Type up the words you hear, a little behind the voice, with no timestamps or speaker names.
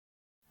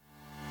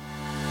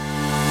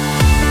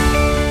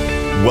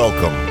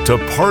Welcome to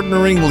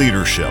Partnering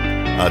Leadership,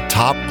 a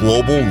top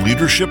global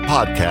leadership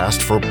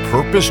podcast for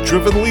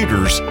purpose-driven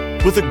leaders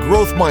with a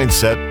growth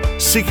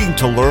mindset seeking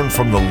to learn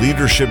from the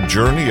leadership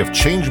journey of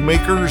change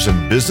makers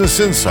and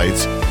business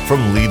insights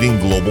from leading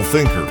global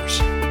thinkers.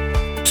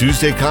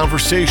 Tuesday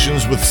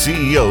conversations with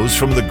CEOs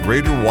from the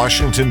greater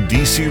Washington,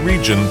 D.C.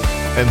 region,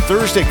 and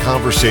Thursday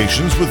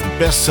conversations with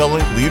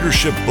best-selling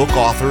leadership book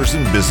authors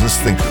and business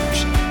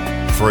thinkers.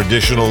 For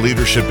additional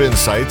leadership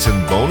insights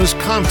and bonus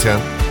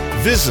content,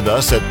 visit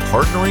us at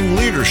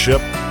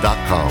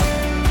partneringleadership.com.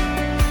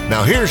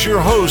 Now here's your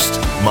host,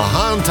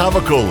 Maja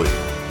Tavakoli.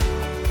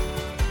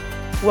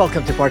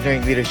 Welcome to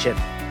Partnering Leadership.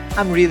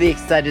 I'm really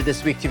excited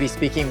this week to be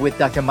speaking with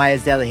Dr. Maja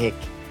Zelihic.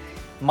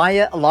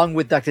 Maja, along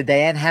with Dr.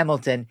 Diane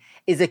Hamilton,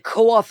 is a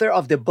co-author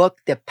of the book,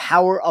 The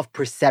Power of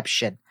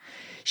Perception.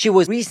 She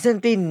was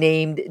recently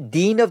named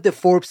Dean of the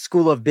Forbes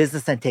School of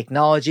Business and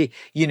Technology,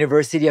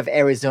 University of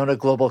Arizona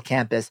Global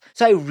Campus.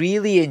 So I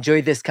really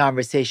enjoyed this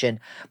conversation,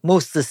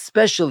 most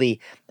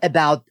especially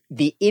about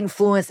the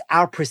influence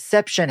our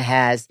perception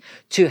has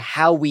to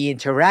how we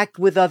interact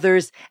with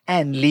others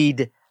and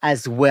lead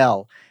as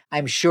well.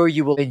 I'm sure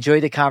you will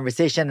enjoy the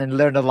conversation and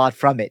learn a lot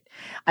from it.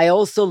 I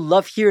also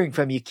love hearing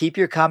from you. Keep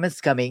your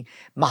comments coming.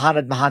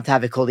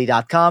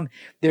 mahan@mahantavakoli.com.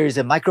 There is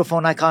a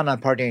microphone icon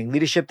on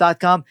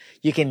partneringleadership.com.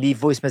 You can leave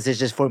voice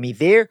messages for me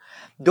there.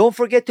 Don't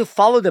forget to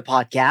follow the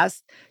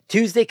podcast.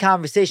 Tuesday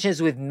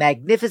conversations with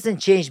magnificent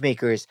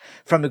changemakers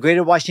from the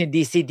greater Washington,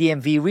 D.C.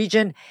 DMV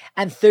region,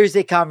 and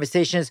Thursday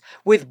conversations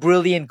with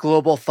brilliant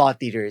global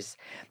thought leaders.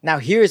 Now,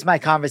 here's my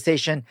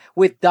conversation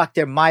with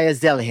Dr. Maja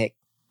Zelihic.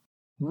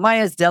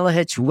 Maja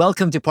Zelihic,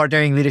 welcome to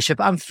Partnering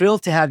Leadership. I'm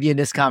thrilled to have you in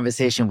this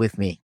conversation with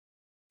me.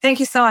 Thank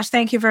you so much.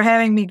 Thank you for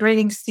having me.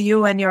 Greetings to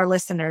you and your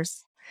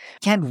listeners.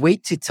 Can't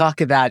wait to talk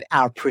about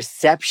our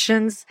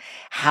perceptions,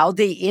 how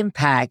they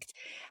impact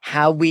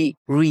how we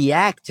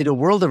react to the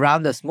world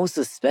around us, most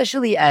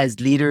especially as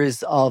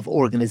leaders of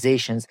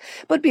organizations.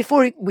 But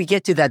before we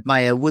get to that,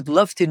 Maja, would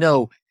love to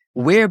know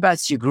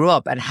whereabouts you grew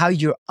up and how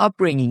your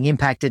upbringing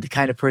impacted the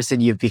kind of person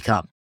you've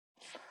become.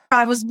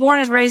 I was born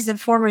and raised in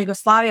former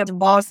Yugoslavia, in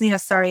Bosnia,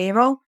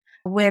 Sarajevo,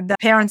 with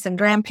parents and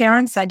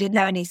grandparents. I didn't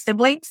have any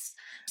siblings.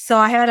 So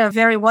I had a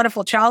very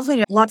wonderful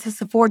childhood, lots of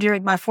support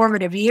during my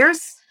formative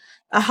years,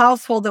 a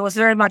household that was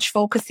very much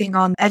focusing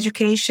on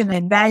education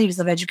and values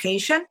of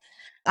education.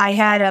 I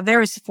had a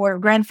very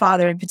supportive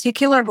grandfather in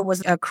particular, who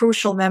was a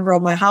crucial member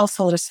of my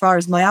household as far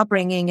as my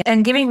upbringing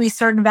and giving me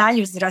certain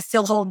values that I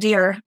still hold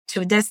dear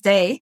to this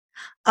day.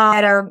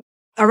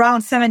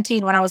 Around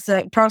 17, when I was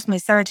approximately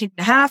 17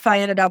 and a half, I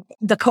ended up,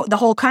 the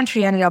whole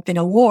country ended up in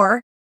a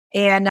war.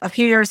 And a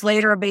few years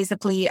later,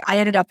 basically, I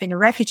ended up in a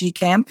refugee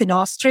camp in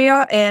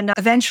Austria and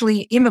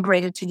eventually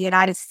immigrated to the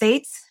United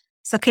States.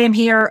 So came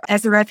here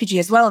as a refugee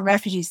as well, in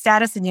refugee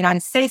status in the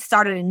United States,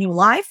 started a new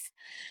life.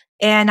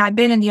 And I've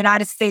been in the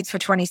United States for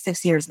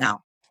 26 years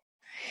now.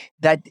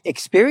 That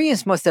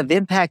experience must have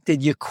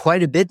impacted you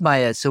quite a bit,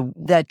 Maja. So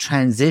that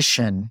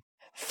transition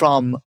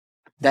from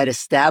that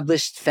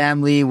established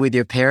family with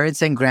your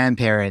parents and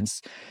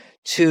grandparents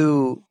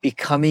to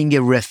becoming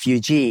a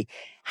refugee,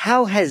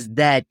 how has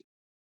that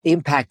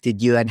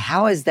impacted you and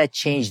how has that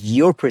changed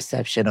your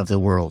perception of the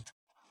world?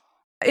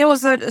 It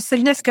was a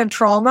significant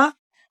trauma.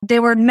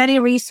 There were many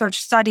research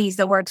studies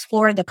that were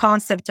exploring the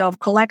concept of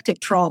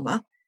collective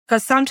trauma,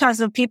 because sometimes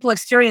when people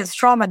experience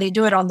trauma, they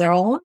do it on their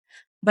own.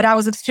 But I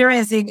was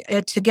experiencing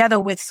it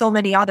together with so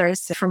many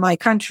others from my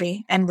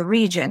country and the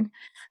region.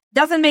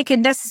 Doesn't make it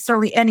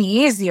necessarily any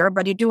easier,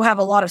 but you do have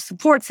a lot of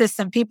support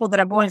system, people that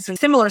are going through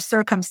similar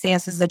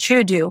circumstances that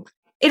you do.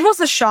 It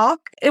was a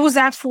shock. It was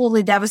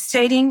absolutely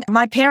devastating.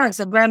 My parents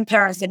and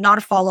grandparents did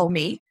not follow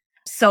me.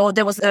 So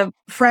there was a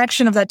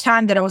fraction of that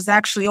time that I was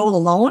actually all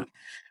alone.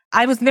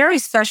 I was very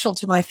special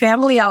to my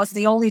family. I was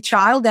the only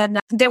child, and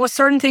there were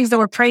certain things that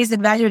were praised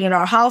and valued in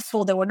our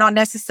household that were not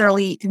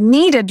necessarily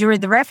needed during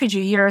the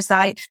refugee years.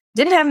 I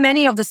didn't have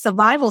many of the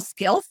survival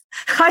skills.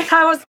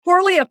 I was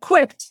poorly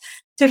equipped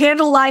to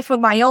handle life on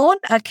my own.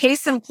 A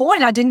case in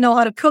point, I didn't know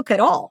how to cook at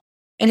all.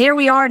 And here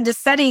we are in this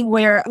setting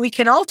where we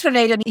can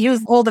alternate and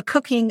use all the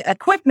cooking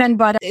equipment,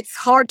 but it's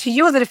hard to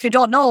use it if you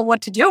don't know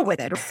what to do with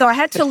it. So I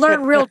had to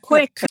learn real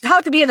quick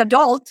how to be an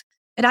adult.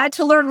 And I had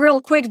to learn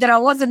real quick that I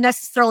wasn't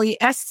necessarily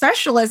as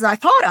special as I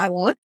thought I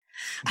would.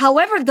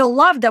 However, the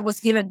love that was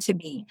given to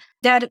me,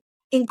 that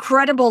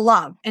incredible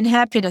love and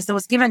happiness that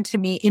was given to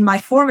me in my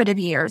formative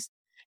years,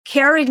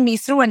 carried me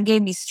through and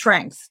gave me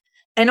strength.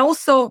 And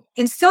also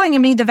instilling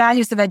in me the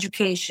values of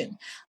education.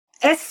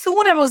 As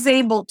soon as I was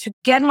able to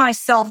get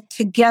myself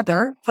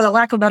together, for the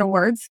lack of better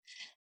words,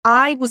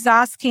 I was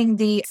asking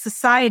the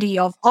Society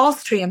of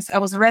Austrians, I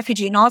was a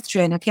refugee in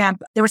Austria in a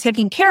camp, they were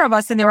taking care of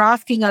us and they were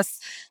asking us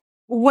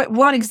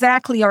what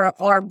exactly are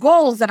our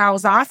goals. And I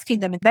was asking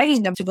them and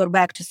begging them to go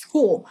back to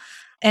school.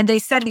 And they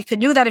said, you can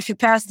do that if you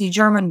pass the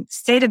German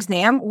state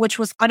exam, which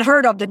was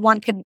unheard of that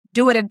one can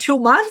do it in 2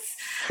 months.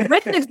 The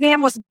written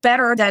exam was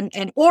better than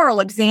an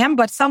oral exam,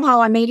 but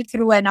somehow I made it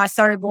through and I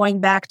started going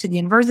back to the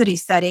university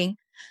setting.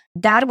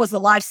 That was a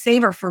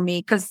lifesaver for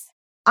me because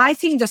I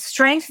think the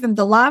strength and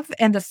the love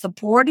and the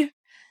support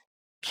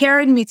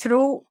carried me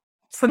through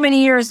for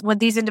many years when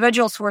these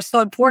individuals who were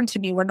so important to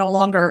me were no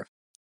longer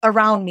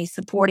around me,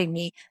 supporting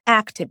me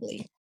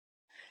actively.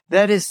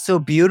 That is so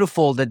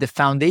beautiful that the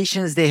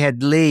foundations they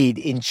had laid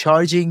in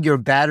charging your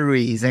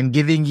batteries and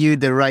giving you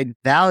the right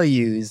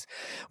values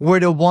were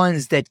the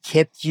ones that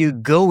kept you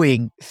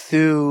going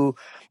through,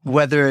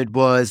 whether it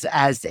was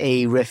as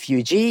a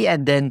refugee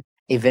and then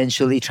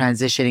eventually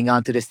transitioning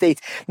onto the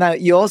States. Now,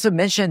 you also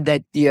mentioned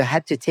that you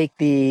had to take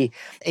the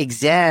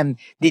exam.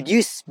 Did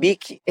you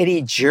speak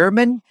any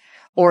German?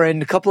 Or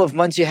in a couple of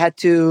months, you had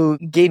to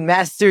gain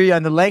mastery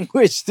on the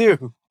language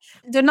too?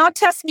 They're not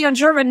testing me on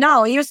German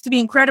now. I used to be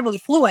incredibly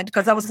fluent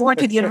because I was going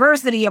to the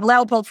University of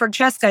Leopold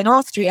Francesca in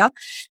Austria.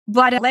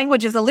 But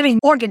language is a living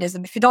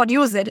organism if you don't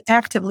use it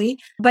actively.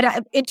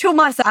 But in 2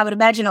 months, I would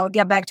imagine I would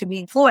get back to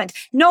being fluent.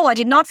 No, I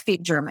did not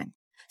speak German.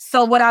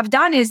 So what I've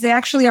done is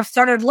I've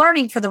started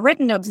learning for the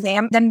written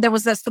exam. Then there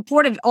was a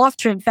supportive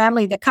Austrian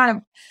family that kind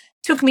of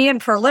took me in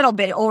for a little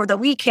bit over the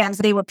weekends.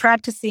 They were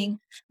practicing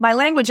my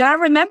language. I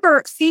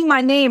remember seeing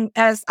my name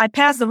as I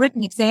passed the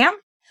written exam.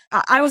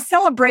 I was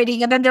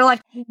celebrating, and then they're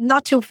like,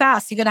 not too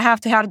fast. You're going to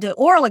have the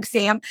oral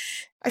exam.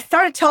 I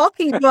started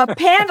talking to a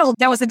panel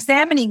that was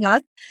examining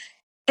us,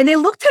 and they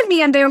looked at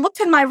me and they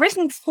looked at my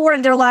written score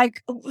and they're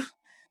like,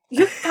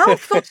 you sound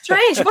so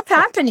strange. What's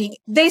happening?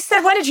 They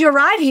said, when did you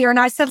arrive here? And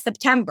I said,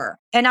 September.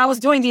 And I was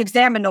doing the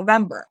exam in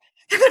November.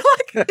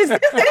 Because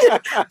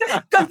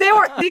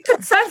they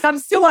could sense I'm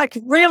still like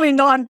really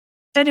not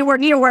anywhere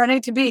near where I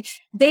need to be.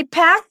 They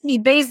passed me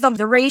based on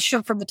the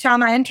ratio from the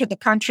time I entered the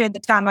country and the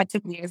time I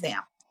took the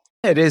exam.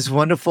 It is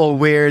wonderful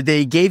where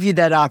they gave you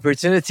that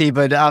opportunity,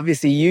 but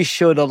obviously you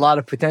showed a lot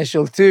of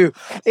potential too.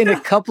 In a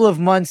couple of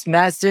months,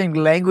 mastering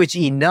language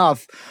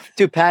enough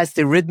to pass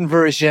the written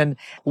version.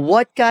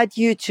 What got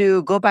you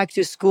to go back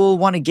to school,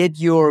 want to get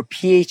your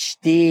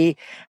PhD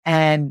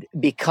and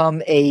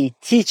become a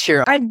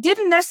teacher? I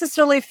didn't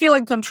necessarily feel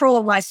in control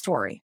of my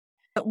story.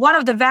 One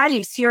of the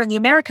values here in the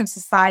American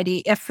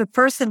society is the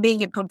person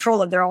being in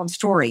control of their own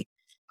story.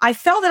 I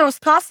felt that I was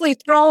constantly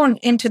thrown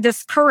into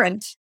this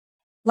current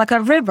like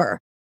a river.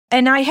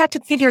 And I had to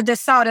figure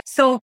this out.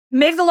 So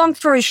make the long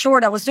story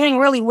short, I was doing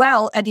really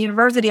well at the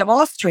University of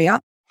Austria,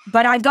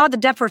 but I got the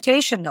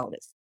deportation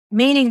notice,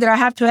 meaning that I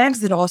have to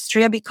exit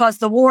Austria because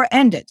the war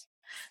ended.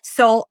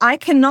 So I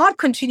cannot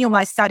continue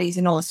my studies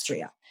in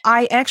Austria.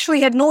 I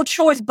actually had no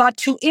choice but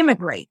to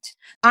immigrate.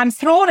 I'm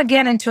thrown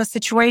again into a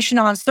situation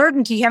of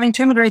uncertainty, having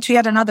to immigrate to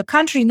yet another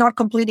country, not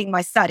completing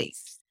my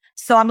studies.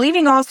 So I'm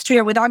leaving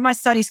Austria without my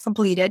studies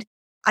completed.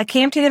 I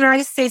came to the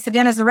United States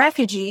again as a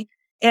refugee.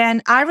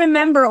 And I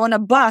remember on a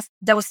bus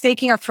that was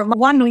taking us from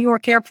one New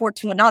York airport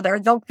to another.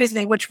 Don't quiz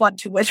me which one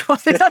to which one.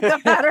 It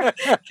doesn't matter.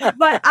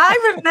 But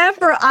I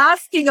remember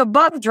asking a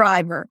bus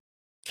driver,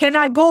 can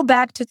I go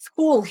back to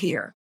school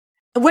here?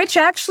 Which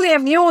actually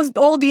amused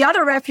all the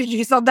other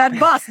refugees on that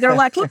bus. They're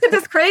like, look at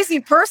this crazy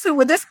person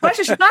with this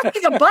question. She's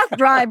asking a bus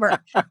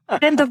driver.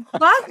 And the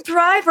bus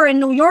driver in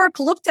New York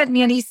looked at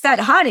me and he said,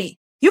 honey,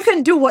 you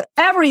can do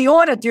whatever you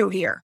want to do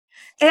here.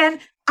 And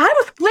I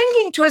was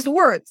clinging to his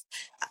words.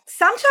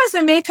 Sometimes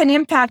we make an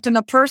impact on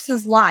a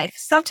person's life.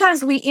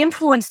 Sometimes we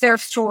influence their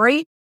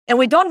story and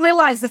we don't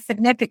realize the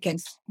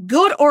significance,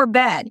 good or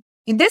bad.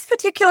 In this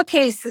particular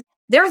case,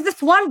 there's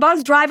this one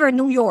bus driver in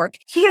New York.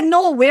 He had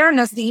no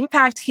awareness the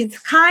impact his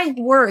kind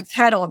words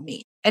had on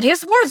me. And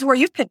his words were,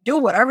 you can do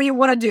whatever you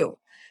want to do.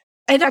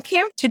 And I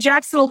came to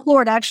Jacksonville,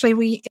 Florida. Actually,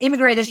 we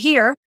immigrated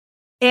here.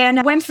 And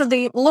I went to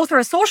the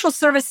Lutheran Social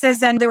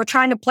Services and they were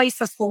trying to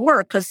place us for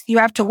work because you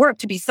have to work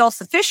to be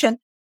self-sufficient.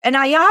 And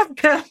I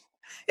asked,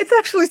 it's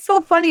actually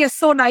so funny and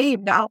so naive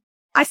now.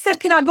 I said,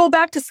 can I go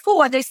back to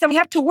school? And they said, we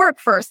have to work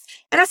first.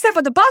 And I said,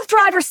 but the bus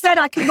driver said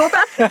I can go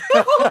back to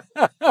school.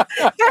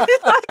 And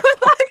it's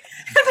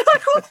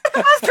like, who's the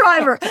bus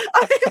driver?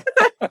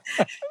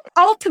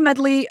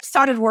 Ultimately,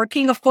 started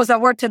working. Of course, I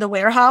worked in the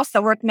warehouse. I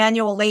worked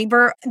manual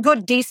labor,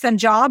 good, decent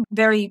job,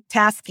 very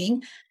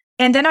tasking.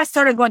 And then I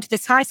started going to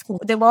this high school.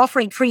 They were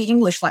offering free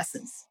English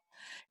lessons.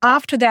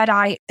 After that,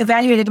 I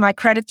evaluated my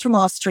credits from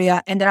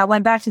Austria, and then I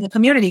went back to the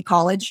community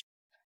college.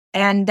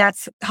 And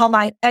that's how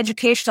my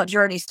educational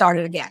journey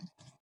started again.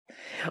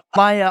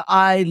 Maja,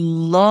 I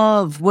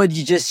love what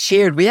you just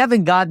shared. We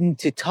haven't gotten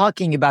to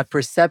talking about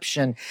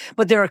perception,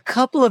 but there are a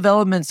couple of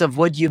elements of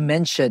what you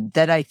mentioned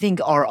that I think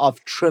are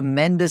of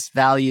tremendous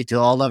value to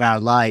all of our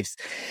lives.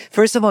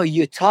 First of all,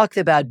 you talked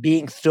about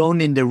being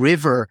thrown in the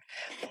river.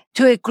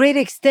 To a great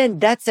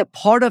extent, that's a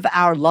part of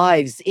our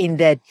lives in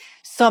that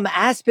some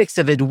aspects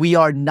of it we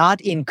are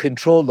not in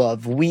control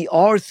of. We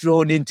are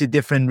thrown into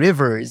different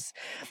rivers.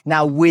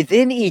 Now,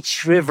 within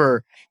each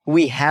river,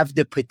 we have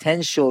the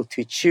potential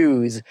to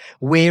choose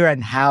where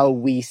and how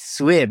we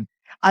swim.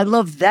 I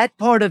love that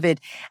part of it.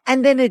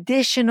 And then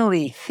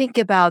additionally, think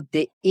about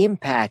the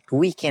impact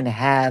we can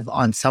have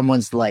on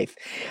someone's life.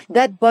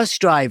 That bus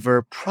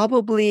driver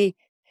probably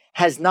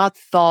has not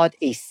thought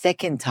a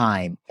second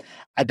time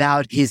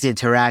about his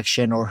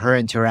interaction or her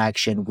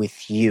interaction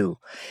with you.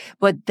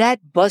 But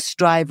that bus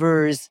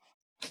driver's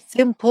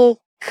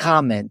simple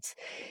comment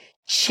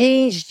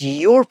changed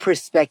your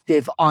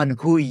perspective on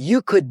who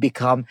you could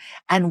become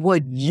and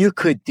what you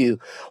could do.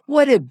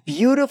 What a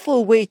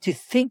beautiful way to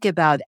think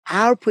about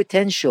our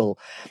potential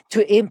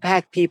to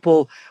impact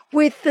people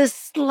with the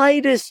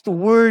slightest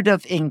word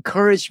of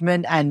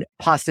encouragement and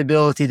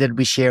possibility that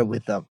we share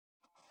with them.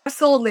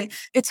 Absolutely.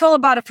 It's all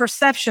about a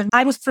perception.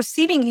 I was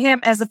perceiving him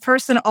as a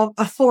person of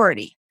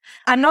authority.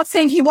 I'm not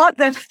saying he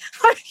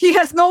he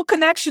has no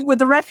connection with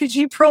the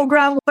refugee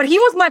program, but he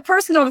was my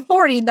person of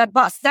authority in that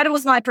bus. That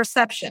was my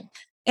perception.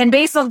 And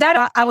based on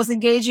that, I was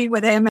engaging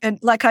with him. And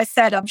like I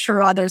said, I'm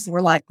sure others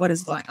were like, what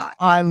is going on?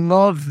 I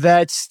love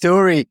that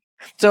story.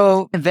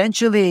 So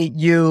eventually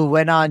you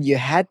went on, you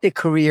had the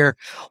career.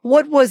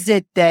 What was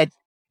it that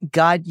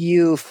got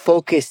you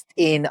focused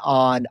in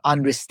on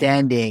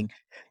understanding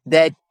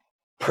that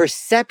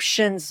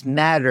perceptions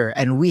matter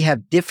and we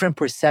have different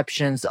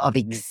perceptions of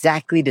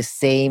exactly the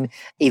same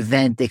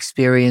event,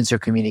 experience, or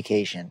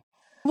communication?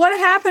 What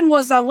happened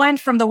was I went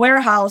from the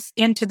warehouse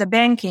into the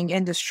banking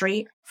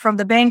industry, from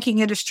the banking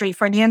industry,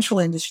 financial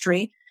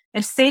industry,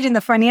 and stayed in the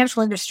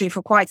financial industry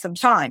for quite some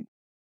time.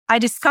 I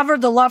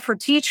discovered the love for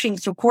teaching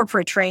through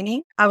corporate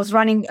training. I was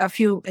running a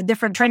few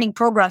different training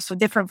programs for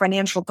different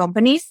financial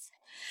companies.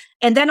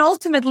 And then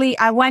ultimately,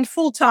 I went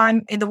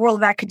full-time in the world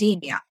of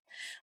academia.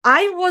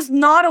 I was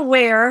not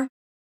aware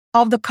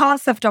of the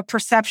concept of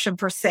perception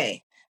per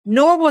se,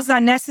 nor was I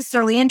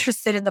necessarily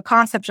interested in the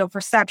concept of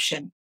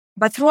perception.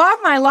 But throughout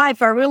my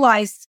life, I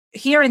realized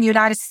here in the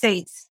United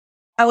States,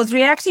 I was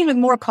reacting with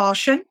more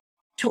caution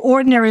to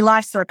ordinary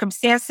life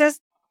circumstances.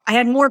 I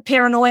had more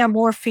paranoia,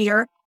 more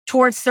fear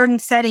towards certain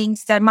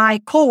settings that my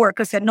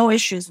coworkers had no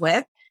issues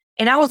with.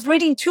 And I was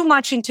reading too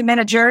much into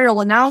managerial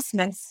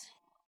announcements,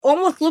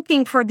 almost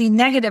looking for the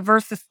negative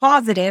versus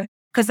positive,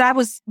 because I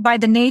was by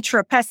the nature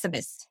a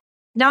pessimist.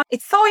 Now,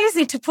 it's so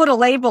easy to put a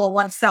label on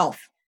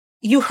oneself.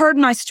 You heard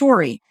my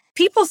story.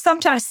 People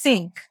sometimes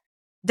think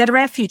that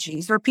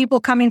refugees or people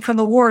coming from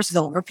the war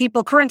zone or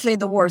people currently in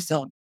the war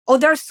zone, oh,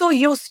 they're so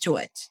used to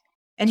it.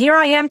 And here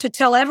I am to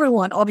tell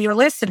everyone of your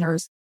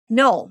listeners,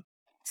 no,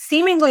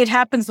 seemingly it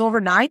happens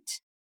overnight.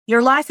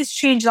 Your life is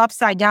changed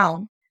upside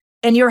down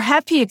and your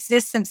happy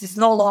existence is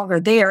no longer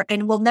there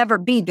and will never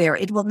be there.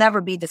 It will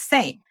never be the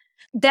same.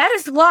 That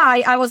is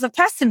why I was a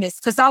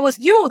pessimist, because I was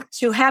used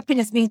to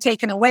happiness being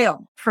taken away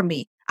from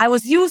me. I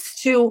was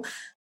used to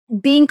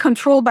being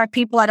controlled by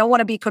people I don't want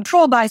to be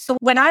controlled by. So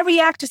when I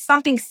react to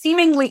something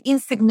seemingly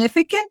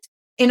insignificant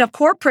in a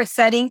corporate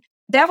setting,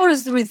 that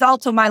was the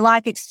result of my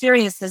life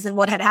experiences and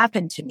what had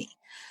happened to me.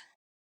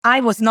 I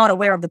was not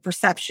aware of the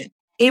perception.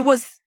 It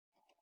was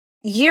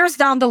years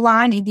down the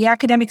line in the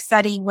academic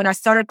setting when I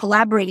started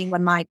collaborating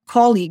with my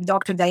colleague,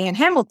 Dr. Diane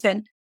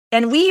Hamilton,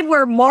 and we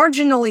were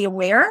marginally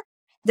aware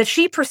that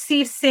she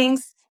perceives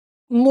things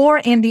more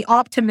in the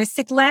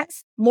optimistic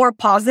lens, more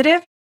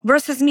positive,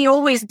 versus me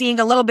always being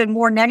a little bit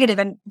more negative.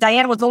 And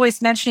Diane was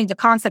always mentioning the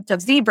concept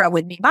of zebra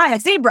with me. Maja,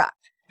 zebra.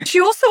 She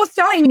also was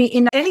telling me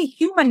in any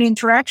human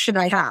interaction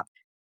I have,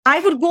 I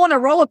would go on a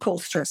roller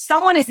coaster.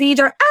 Someone is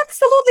either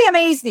absolutely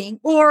amazing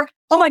or,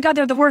 oh my God,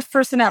 they're the worst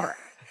person ever.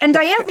 And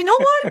Diane, you know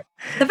what?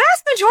 The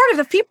vast majority of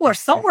the people are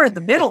somewhere in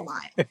the middle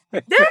line.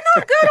 They're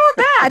not good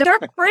or bad.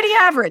 They're pretty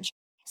average.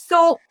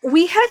 So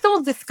we had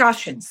those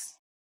discussions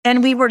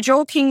and we were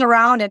joking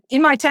around. And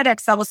in my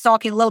TEDx, I was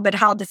talking a little bit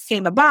how this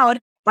came about.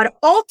 But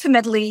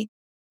ultimately,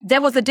 there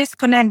was a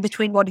disconnect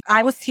between what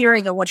I was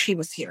hearing and what she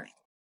was hearing.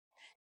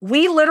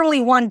 We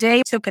literally one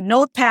day took a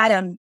notepad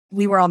and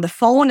we were on the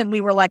phone and we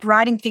were like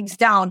writing things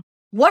down.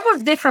 What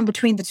was different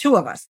between the two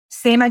of us?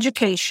 Same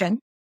education,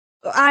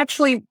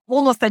 actually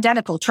almost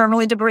identical,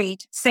 terminally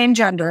degreed, same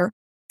gender,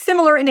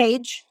 similar in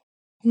age,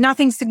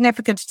 nothing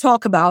significant to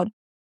talk about.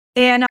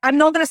 And I'm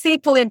not going to say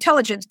equally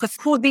intelligent because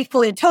who would be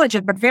equally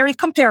intelligent, but very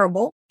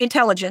comparable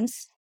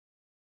intelligence.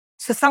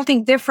 So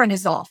something different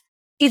is off.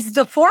 It's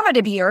the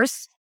formative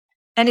years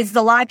and it's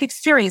the life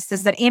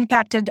experiences that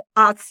impacted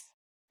us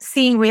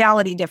seeing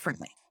reality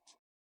differently.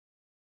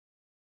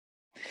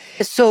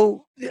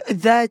 So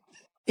that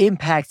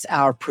impacts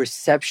our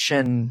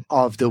perception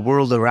of the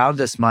world around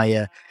us,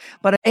 Maja.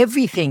 But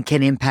everything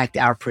can impact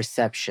our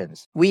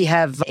perceptions. We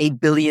have 8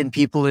 billion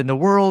people in the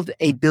world,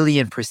 8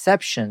 billion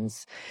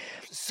perceptions.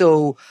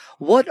 So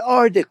what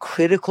are the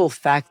critical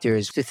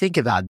factors to think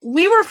about?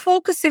 We were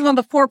focusing on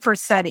the corporate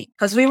setting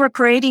because we were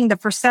creating the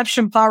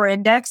perception power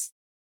index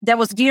that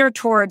was geared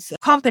towards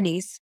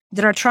companies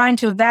that are trying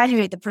to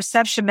evaluate the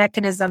perception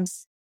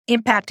mechanisms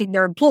impacting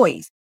their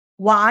employees.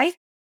 Why?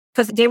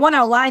 Because they want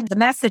to align the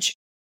message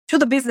to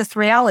the business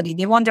reality.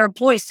 They want their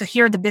employees to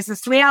hear the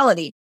business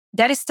reality.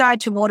 That is tied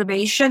to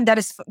motivation. That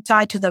is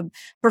tied to the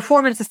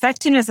performance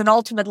effectiveness and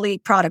ultimately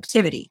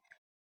productivity.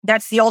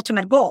 That's the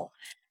ultimate goal.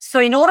 So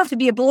in order to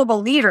be a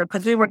global leader,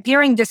 because we were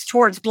gearing this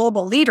towards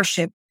global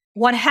leadership,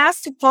 one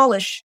has to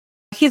polish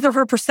his or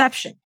her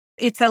perception.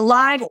 It's a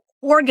live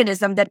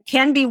organism that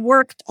can be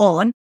worked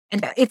on,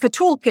 and it's a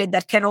toolkit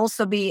that can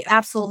also be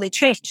absolutely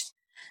changed.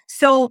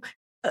 So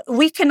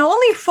we can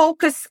only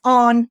focus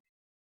on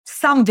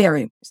some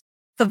variables.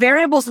 The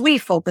variables we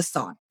focused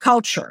on: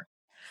 culture,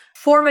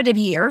 formative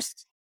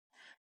years,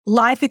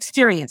 life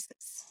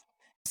experiences,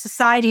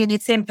 society and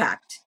its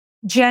impact,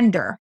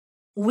 gender.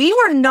 We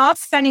were not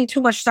spending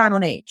too much time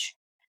on age.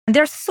 And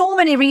there's so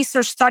many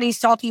research studies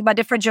talking about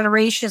different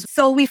generations.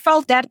 So we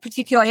felt that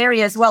particular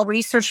area as well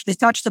researched, they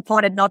touched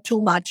upon it not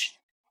too much.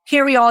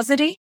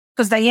 Curiosity,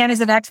 because Diane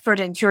is an expert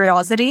in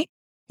curiosity.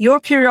 Your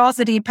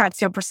curiosity impacts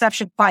your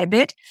perception quite a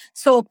bit.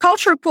 So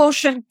culture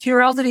quotient,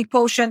 curiosity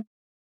quotient,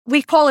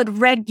 we call it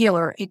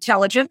regular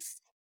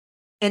intelligence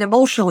and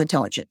emotional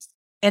intelligence.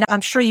 And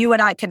I'm sure you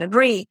and I can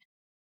agree,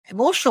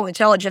 emotional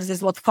intelligence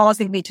is what's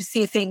causing me to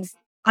see things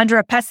under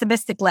a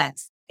pessimistic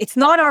lens. It's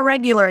not our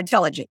regular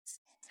intelligence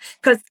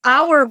because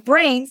our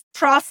brains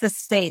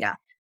process data.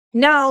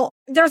 Now,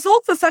 there's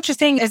also such a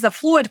thing as a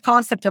fluid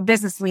concept of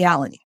business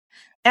reality.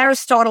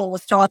 Aristotle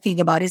was talking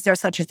about, is there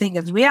such a thing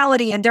as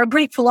reality? And their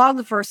Greek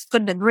philosophers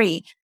couldn't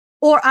agree.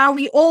 Or are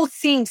we all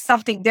seeing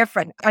something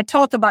different? I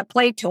talked about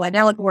Plato, an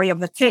allegory of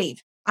the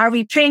cave. Are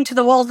we chained to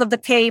the walls of the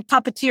cave?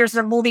 Puppeteers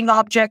are moving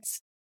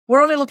objects.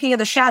 We're only looking at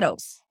the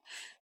shadows.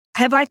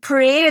 Have I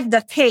created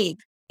the cave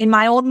in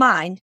my own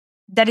mind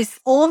that is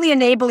only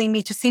enabling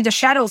me to see the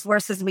shadows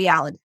versus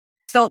reality?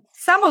 So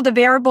some of the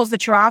variables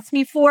that you asked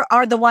me for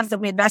are the ones that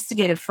we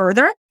investigated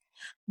further,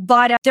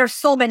 but there's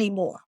so many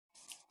more.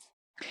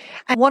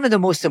 And one of the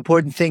most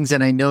important things,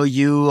 and I know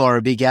you are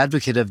a big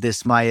advocate of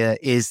this, Maja,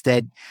 is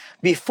that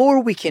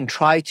before we can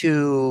try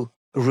to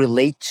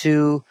relate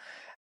to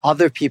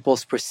other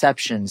people's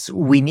perceptions,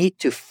 we need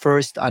to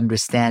first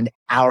understand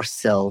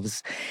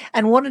ourselves.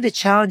 And one of the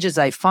challenges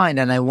I find,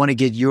 and I want to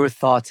get your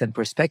thoughts and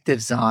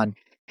perspectives on,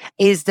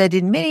 is that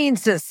in many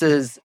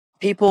instances,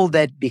 people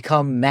that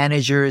become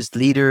managers,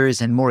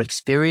 leaders, and more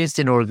experienced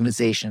in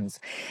organizations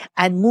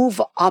and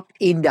move up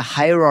in the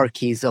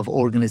hierarchies of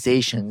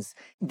organizations,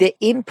 the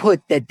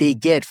input that they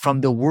get from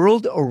the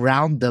world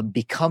around them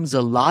becomes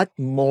a lot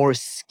more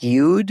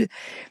skewed.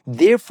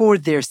 Therefore,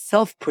 their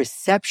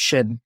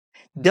self-perception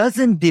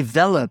doesn't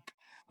develop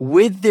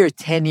with their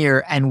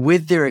tenure and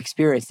with their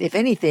experience. If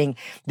anything,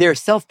 their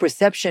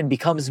self-perception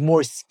becomes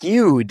more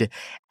skewed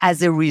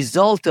as a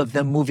result of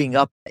them moving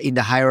up in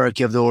the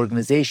hierarchy of the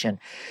organization.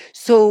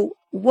 So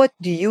what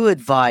do you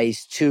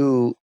advise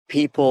to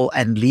people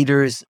and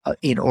leaders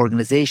in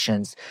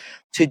organizations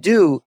to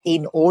do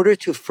in order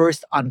to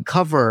first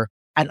uncover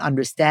and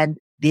understand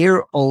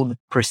their own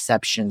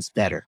perceptions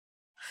better?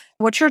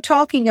 What you're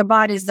talking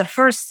about is the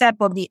first step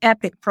of the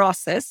EPIC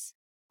process,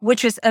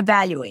 which is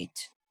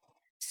evaluate.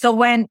 So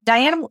when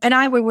Diane and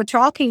I were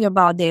talking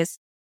about this,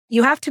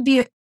 you have to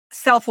be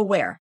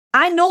self-aware.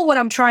 I know what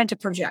I'm trying to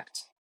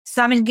project.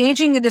 So I'm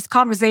engaging in this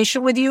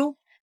conversation with you.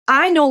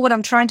 I know what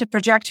I'm trying to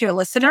project to your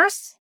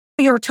listeners,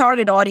 your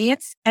target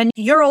audience, and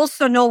you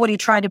also know what you're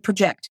trying to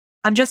project.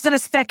 I'm just going to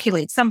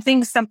speculate some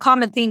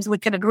common themes we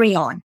can agree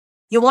on.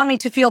 You want me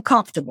to feel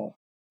comfortable.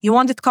 You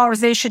want the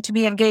conversation to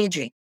be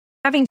engaging.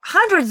 Having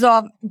hundreds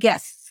of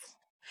guests,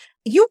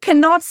 you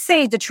cannot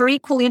say that you're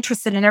equally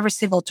interested in every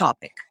single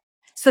topic.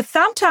 So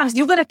sometimes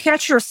you're going to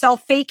catch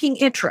yourself faking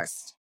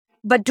interest,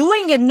 but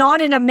doing it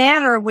not in a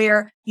manner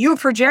where you're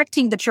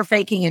projecting that you're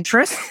faking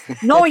interest.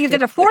 No, you're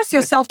going to force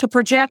yourself to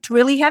project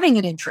really having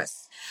an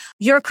interest.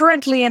 You're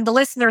currently, and the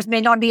listeners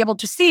may not be able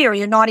to see, or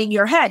you're nodding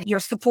your head, you're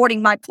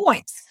supporting my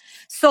points.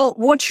 So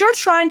what you're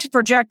trying to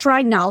project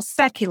right now,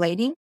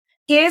 speculating,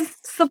 is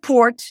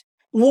support,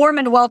 warm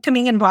and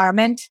welcoming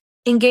environment,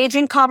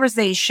 engaging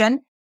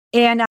conversation,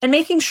 and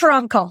making sure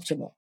I'm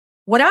comfortable.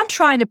 What I'm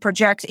trying to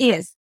project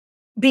is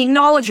being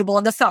knowledgeable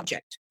on the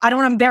subject. I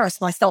don't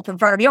embarrass myself in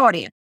front of the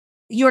audience.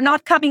 You're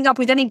not coming up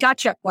with any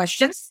gotcha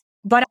questions,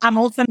 but I'm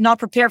also not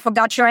prepared for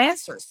gotcha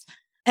answers.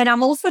 And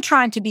I'm also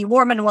trying to be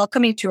warm and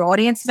welcoming to your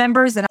audience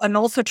members. And I'm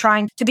also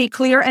trying to be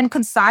clear and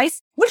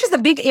concise, which is a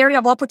big area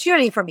of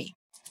opportunity for me.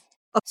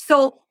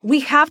 So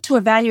we have to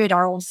evaluate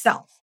our own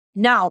self.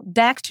 Now,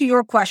 back to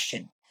your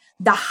question.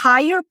 The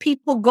higher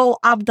people go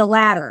up the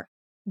ladder,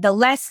 the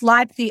less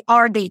likely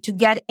are they to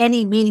get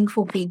any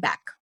meaningful feedback.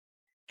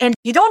 And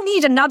you don't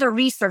need another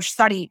research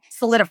study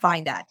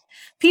solidifying that.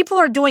 People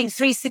are doing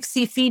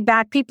 360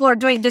 feedback. People are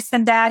doing this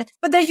and that,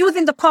 but they're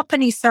using the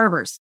company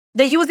servers.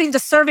 They're using the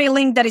survey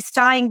link that is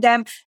tying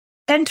them.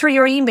 Enter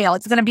your email.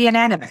 It's going to be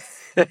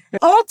anonymous.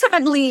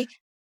 Ultimately,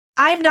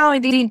 I'm now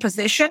in the leading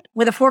position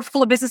with a Ford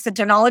School of Business and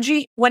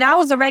Technology. When I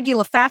was a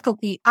regular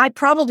faculty, I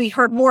probably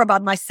heard more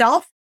about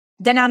myself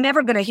than I'm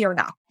ever going to hear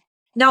now.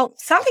 Now,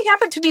 something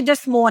happened to me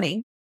this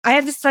morning. I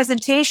had this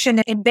presentation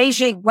in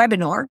Beijing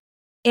webinar,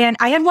 and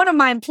I had one of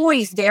my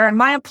employees there, and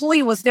my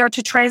employee was there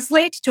to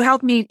translate, to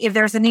help me if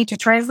there's a need to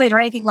translate or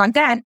anything like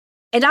that.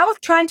 And I was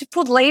trying to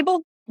put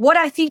label what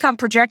I think I'm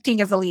projecting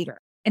as a leader.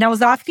 And I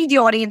was asking the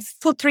audience,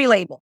 put 3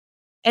 labels.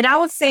 And I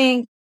was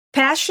saying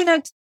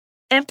passionate,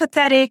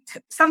 empathetic,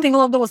 something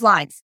along those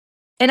lines.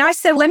 And I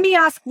said, let me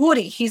ask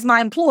Woody, he's my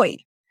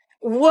employee.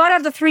 What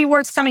are the 3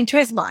 words coming to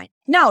his mind?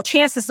 Now,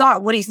 chances are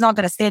Woody's not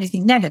going to say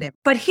anything negative,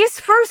 but his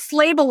first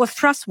label was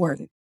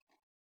trustworthy.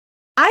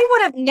 I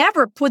would have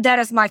never put that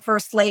as my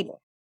first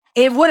label.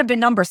 It would have been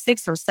number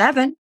 6 or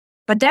 7,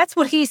 but that's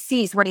what he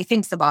sees when he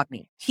thinks about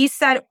me. He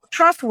said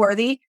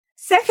trustworthy.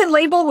 Second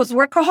label was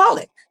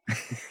workaholic.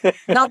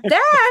 Now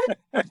that,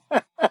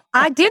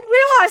 I didn't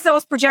realize I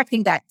was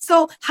projecting that.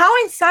 So how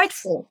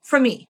insightful for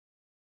me.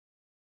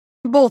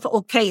 Both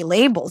okay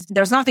labels.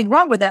 There's nothing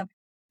wrong with them,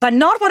 but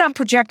not what I'm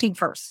projecting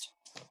first.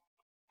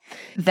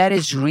 That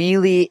is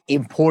really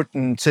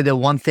important. So the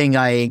one thing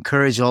I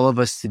encourage all of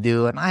us to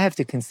do, and I have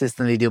to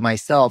consistently do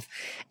myself,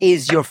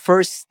 is your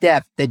first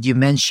step that you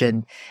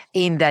mentioned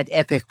in that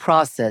epic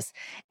process.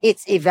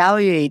 It's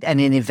evaluate. And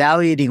in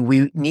evaluating,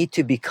 we need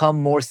to become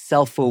more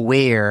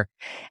self-aware.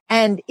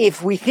 And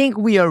if we think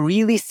we are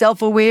really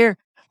self-aware,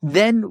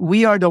 then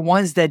we are the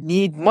ones that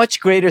need much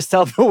greater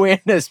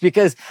self-awareness,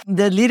 because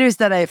the leaders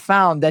that I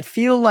found that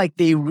feel like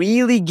they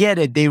really get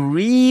it, they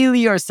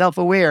really are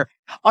self-aware,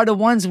 are the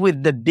ones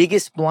with the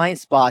biggest blind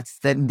spots,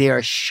 that they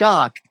are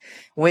shocked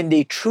when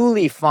they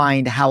truly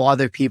find how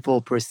other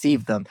people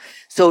perceive them.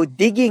 So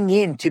digging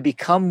in to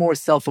become more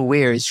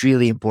self-aware is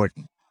really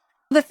important.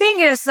 The thing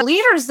is,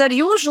 leaders that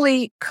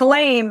usually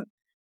claim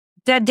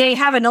that they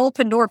have an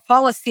open door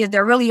policy and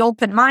they're really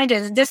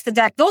open-minded and this and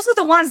that, those are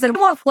the ones that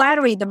want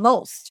flattery the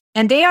most.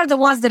 And they are the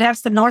ones that have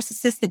some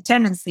narcissistic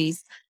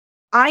tendencies.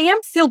 I am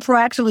still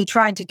proactively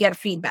trying to get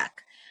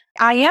feedback.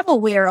 I am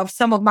aware of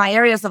some of my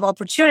areas of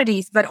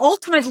opportunities, but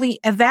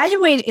ultimately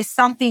evaluate is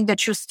something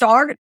that you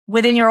start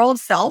within your own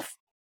self.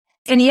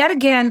 And yet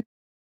again,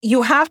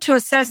 you have to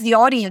assess the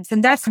audience,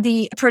 and that's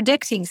the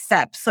predicting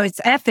step. So it's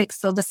ethics.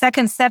 So the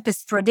second step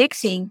is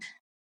predicting.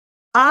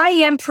 I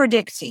am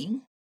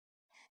predicting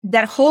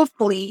that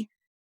hopefully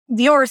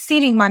you're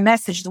receiving my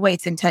message the way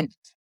it's intended.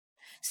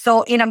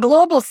 So in a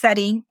global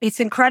setting, it's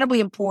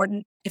incredibly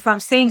important, if I'm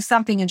saying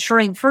something,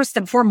 ensuring first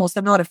and foremost,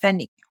 I'm not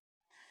offending you.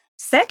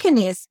 Second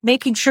is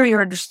making sure you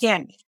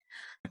understand me.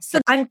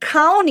 So I'm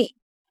counting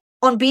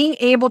on being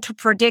able to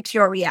predict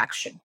your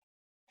reaction.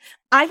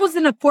 I was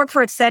in a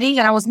corporate setting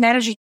and I was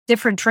managing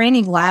different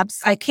training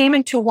labs. I came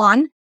into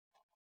one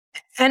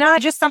and I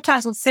just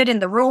sometimes would sit in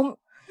the room,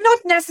 not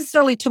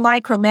necessarily to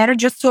micromanage,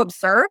 just to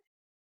observe.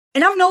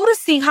 And I'm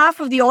noticing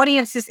half of the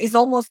audience is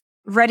almost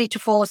ready to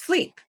fall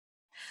asleep.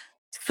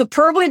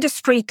 Superbly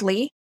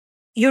discreetly,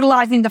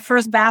 utilizing the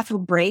first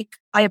bathroom break,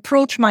 I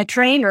approached my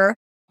trainer,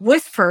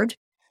 whispered,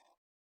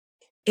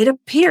 "It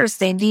appears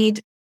they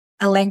need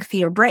a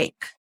lengthier break."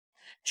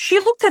 She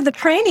looked at the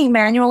training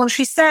manual and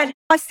she said,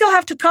 "I still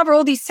have to cover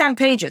all these 10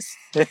 pages.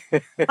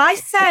 I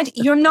said,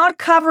 "You're not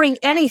covering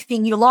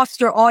anything. You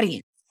lost your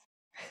audience."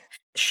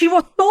 She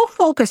was so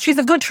focused. She's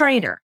a good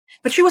trainer,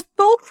 but she was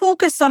so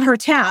focused on her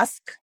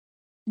task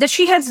that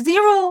she had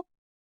zero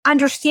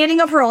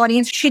understanding of her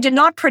audience. She did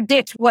not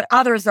predict what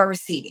others are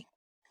receiving.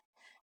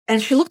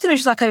 And she looked at me,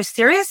 she's like, "Are you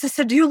serious?" I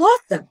said, "Do you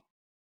love them?"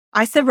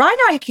 I said, "Right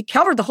now, you can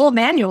cover the whole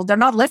manual. They're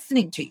not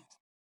listening to you."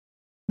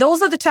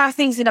 Those are the tough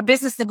things in a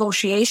business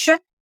negotiation,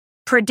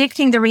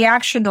 predicting the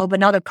reaction of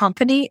another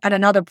company and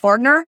another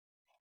partner.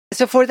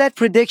 So for that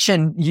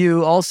prediction,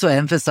 you also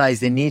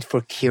emphasize the need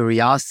for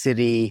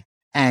curiosity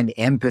and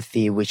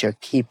empathy, which are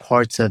key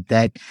parts of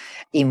that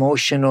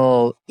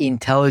emotional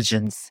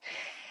intelligence.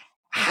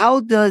 How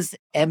does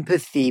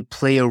empathy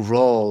play a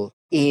role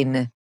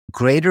in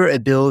greater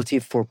ability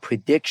for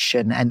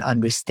prediction and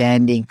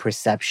understanding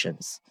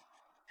perceptions?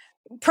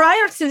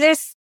 Prior to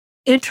this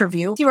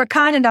interview, you were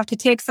kind enough to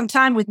take some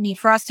time with me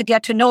for us to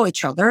get to know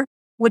each other,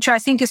 which I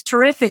think is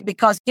terrific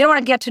because you don't want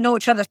to get to know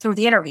each other through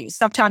the interview.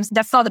 Sometimes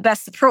that's not the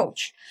best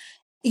approach.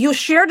 You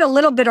shared a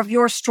little bit of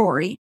your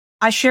story.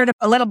 I shared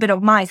a little bit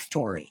of my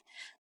story.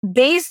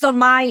 Based on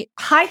my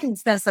heightened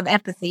sense of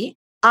empathy,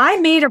 I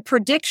made a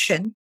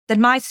prediction that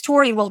my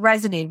story will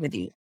resonate with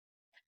you.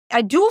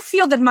 I do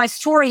feel that my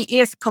story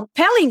is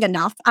compelling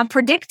enough. I'm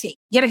predicting.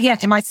 Yet again,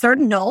 am I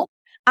certain? No.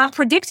 I'm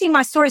predicting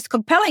my story is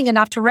compelling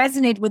enough to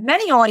resonate with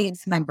many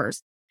audience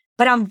members,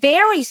 but I'm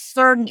very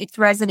certain it's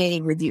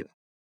resonating with you.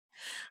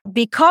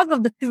 Because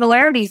of the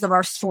similarities of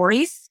our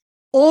stories,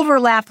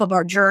 overlap of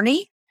our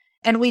journey,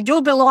 and we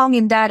do belong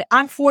in that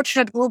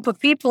unfortunate group of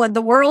people in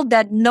the world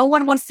that no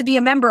one wants to be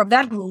a member of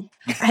that group,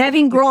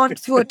 having gone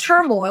through a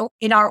turmoil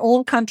in our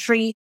own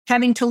country,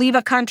 having to leave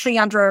a country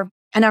under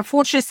an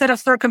unfortunate set of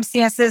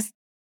circumstances.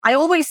 I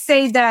always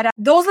say that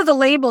those are the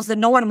labels that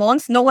no one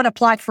wants. No one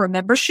applied for a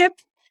membership.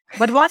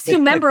 But once you're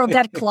a member of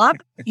that club,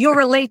 you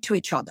relate to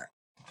each other.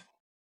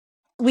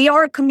 We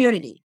are a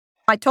community.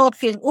 I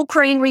talked in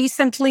Ukraine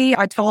recently.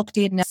 I talked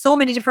in so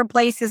many different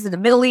places in the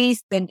Middle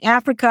East, in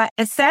Africa.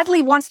 And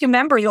sadly, once you're a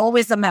member, you're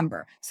always a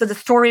member. So the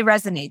story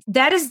resonates.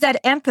 That is that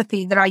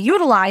empathy that I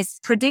utilize,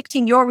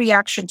 predicting your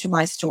reaction to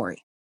my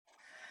story.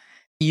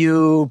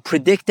 You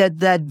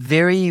predicted that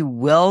very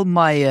well,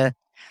 Maja.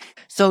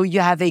 So you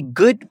have a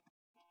good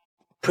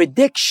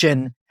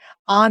prediction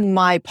on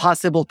my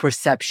possible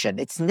perception.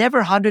 It's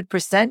never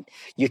 100%.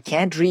 You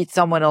can't read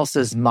someone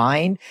else's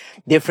mind.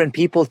 Different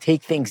people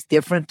take things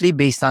differently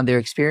based on their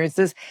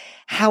experiences.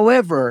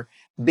 However,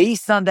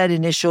 based on that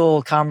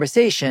initial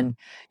conversation,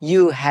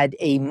 you had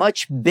a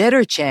much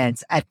better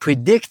chance at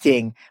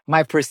predicting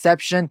my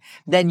perception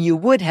than you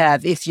would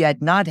have if you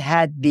had not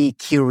had the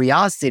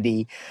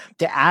curiosity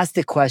to ask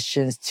the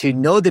questions, to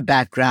know the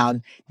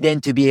background, then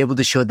to be able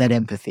to show that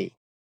empathy.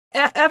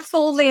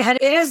 Absolutely. And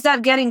it is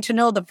that getting to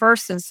know the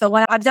person. So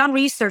when I've done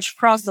research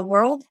across the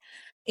world,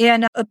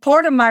 and a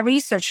part of my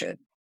research,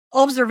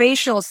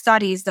 observational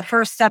studies, the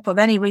first step of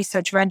any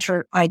research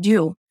venture I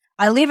do.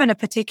 I live in a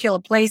particular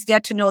place,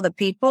 get to know the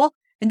people,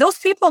 and those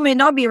people may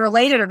not be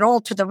related at all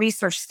to the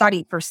research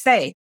study per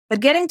se, but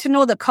getting to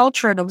know the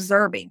culture and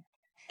observing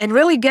and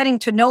really getting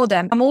to know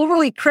them. I'm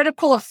overly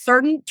critical of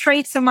certain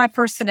traits of my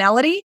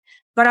personality,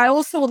 but I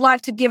also would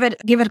like to give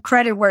it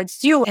credit where it's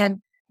due.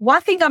 And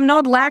one thing I'm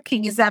not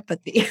lacking is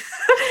empathy.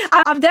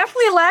 I'm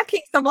definitely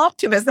lacking some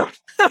optimism,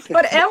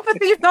 but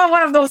empathy is not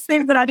one of those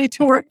things that I need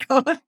to work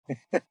on.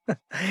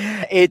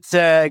 It's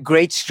a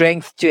great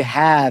strength to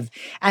have.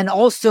 And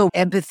also,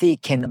 empathy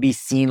can be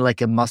seen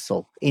like a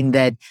muscle in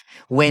that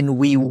when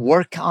we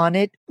work on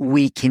it,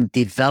 we can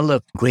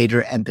develop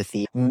greater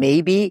empathy.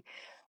 Maybe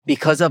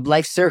because of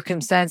life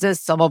circumstances,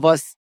 some of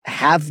us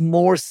have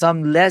more,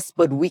 some less,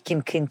 but we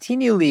can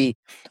continually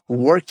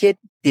work it,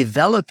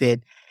 develop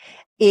it.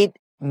 It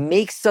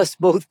makes us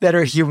both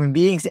better human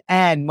beings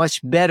and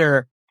much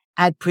better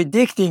at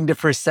predicting the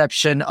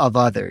perception of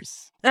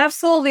others.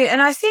 Absolutely.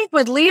 And I think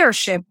with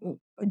leadership,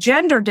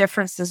 gender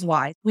differences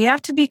wise, we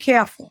have to be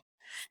careful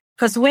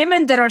because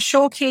women that are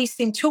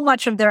showcasing too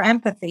much of their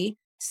empathy,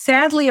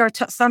 sadly, are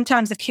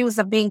sometimes accused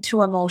of being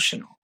too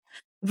emotional.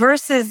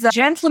 Versus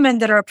gentlemen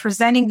that are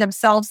presenting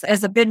themselves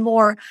as a bit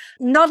more,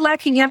 not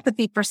lacking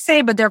empathy per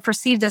se, but they're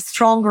perceived as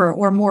stronger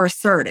or more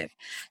assertive.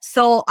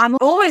 So I'm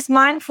always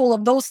mindful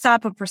of those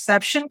type of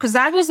perception because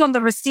I was on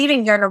the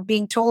receiving end of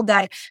being told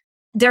that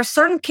there are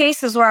certain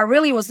cases where I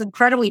really was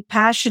incredibly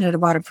passionate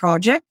about a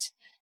project,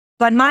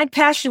 but my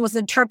passion was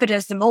interpreted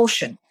as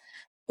emotion.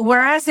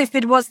 Whereas if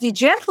it was the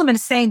gentleman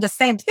saying the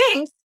same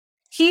thing,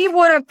 he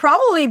would have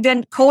probably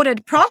been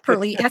coded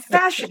properly as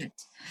passionate.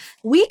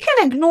 We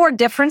can ignore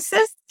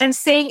differences and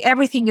saying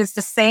everything is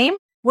the same.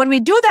 When we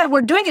do that,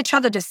 we're doing each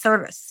other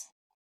disservice.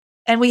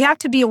 And we have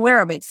to be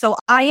aware of it. So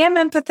I am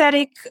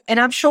empathetic and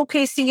I'm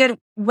showcasing it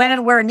when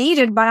and where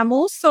needed, but I'm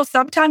also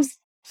sometimes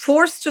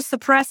forced to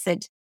suppress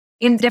it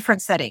in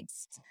different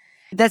settings.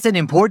 That's an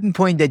important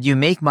point that you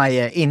make,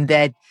 Maja, in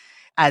that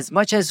as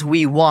much as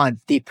we want,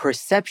 the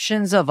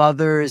perceptions of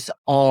others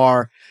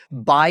are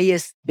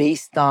biased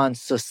based on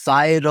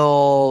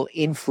societal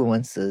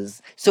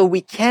influences. So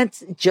we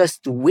can't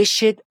just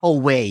wish it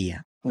away.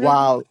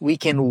 While we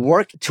can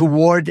work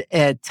toward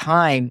a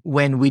time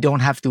when we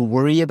don't have to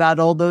worry about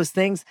all those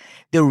things,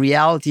 the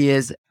reality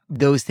is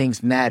those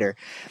things matter.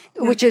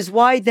 Which is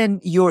why then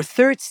your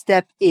third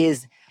step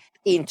is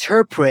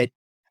interpret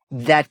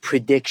that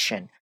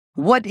prediction.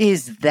 What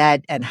is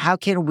that, and how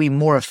can we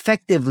more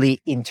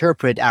effectively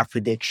interpret our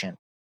prediction?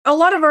 A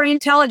lot of our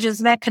intelligence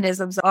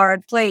mechanisms are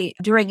at play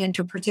during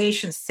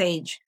interpretation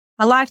stage.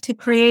 I like to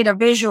create a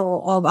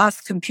visual of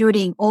us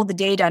computing all the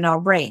data in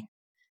our brain.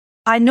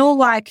 I know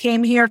why I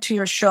came here to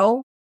your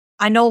show.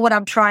 I know what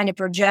I'm trying to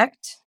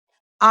project.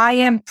 I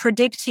am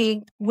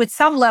predicting with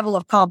some level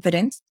of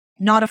confidence,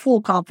 not a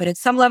full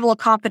confidence, some level of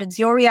confidence,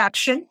 your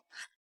reaction.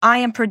 I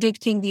am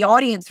predicting the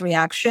audience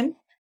reaction.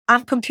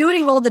 I'm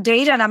computing all the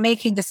data and I'm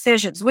making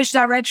decisions. Which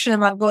direction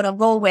am I going to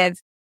go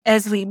with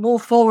as we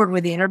move forward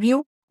with the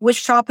interview?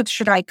 Which topics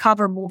should I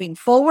cover moving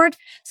forward?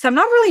 So I'm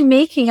not really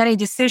making any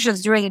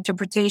decisions during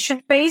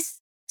interpretation phase.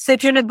 So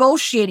if you're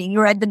negotiating,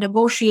 you're at the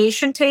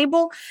negotiation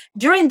table.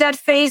 During that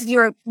phase,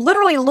 you're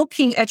literally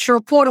looking at your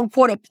quote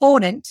unquote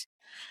opponent,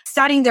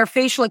 studying their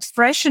facial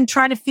expression,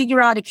 trying to figure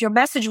out if your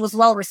message was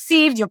well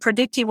received. You're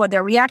predicting what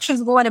their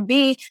reactions are going to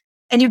be,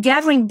 and you're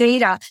gathering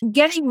data,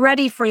 getting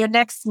ready for your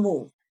next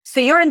move. So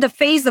you're in the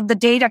phase of the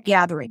data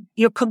gathering.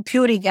 You're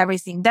computing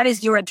everything. That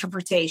is your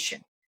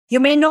interpretation. You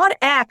may not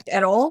act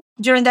at all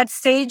during that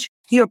stage.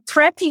 You're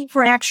prepping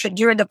for action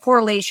during the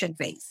correlation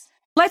phase.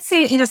 Let's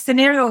say in a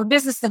scenario of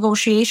business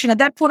negotiation, at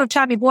that point of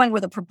time, you're going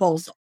with a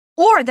proposal.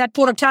 Or at that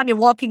point of time, you're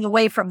walking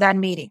away from that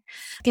meeting.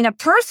 In a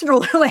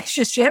personal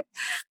relationship,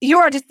 you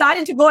are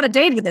deciding to go on a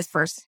date with this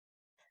person.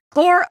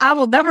 Or I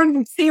will never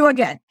see you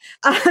again.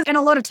 And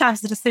a lot of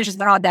times the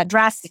decisions are not that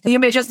drastic. You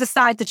may just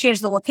decide to change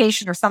the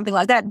location or something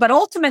like that. But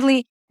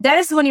ultimately, that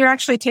is when you're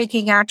actually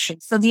taking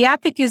action. So the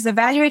epic is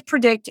evaluate,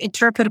 predict,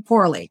 interpret,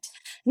 correlate.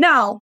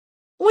 Now,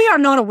 we are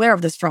not aware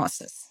of this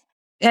process.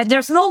 And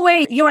there's no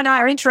way you and I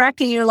are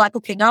interacting. You're like,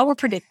 okay, now we're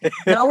predicting.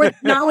 Now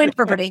we're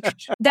interpreting.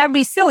 That'd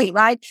be silly,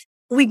 right?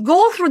 We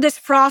go through this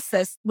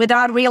process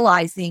without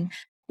realizing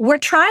we're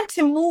trying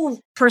to move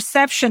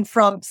perception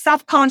from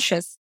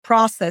subconscious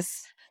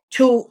process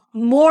to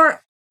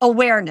more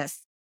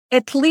awareness,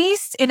 at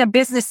least in a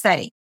business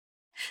setting.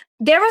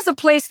 There is a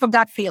place for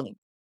that feeling.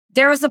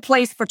 There is a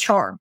place for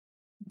charm.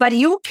 But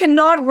you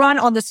cannot run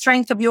on the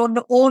strength of your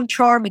own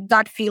charm and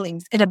gut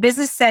feelings in a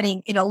business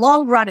setting in a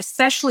long run,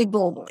 especially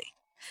globally.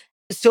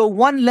 So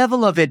one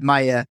level of it,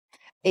 Maja,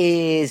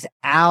 is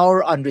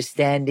our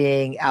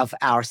understanding of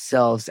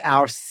ourselves,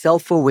 our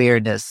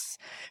self-awareness.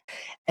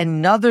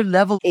 Another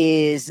level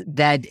is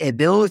that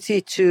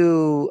ability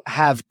to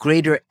have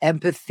greater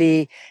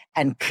empathy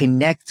and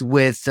connect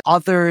with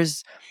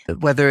others,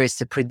 whether it's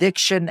the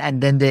prediction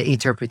and then the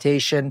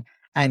interpretation.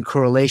 and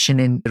correlation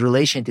in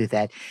relation to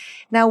that.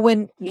 Now,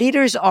 when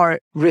leaders are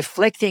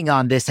reflecting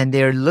on this and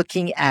they're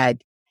looking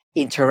at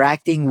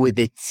interacting with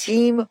a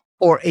team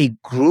or a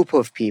group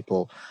of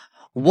people,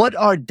 what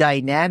are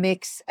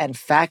dynamics and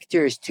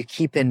factors to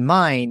keep in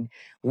mind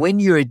when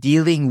you're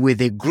dealing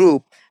with a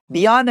group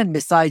beyond and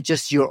besides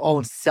just your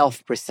own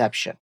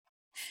self-perception?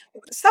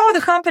 Some of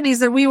the companies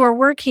that we were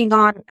working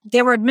on,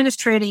 they were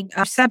administrating a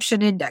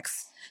perception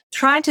index,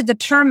 trying to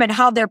determine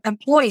how their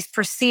employees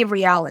perceive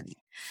reality.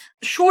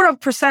 Short of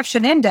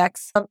perception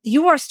index,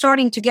 you are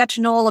starting to get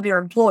to know all of your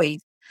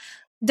employees.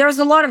 There's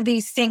a lot of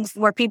these things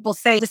where people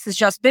say, this is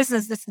just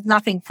business, this is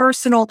nothing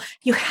personal.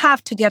 You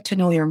have to get to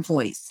know your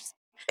employees.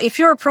 If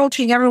you're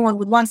approaching everyone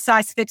with one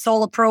size fits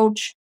all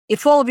approach,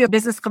 if all of your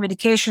business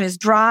communication is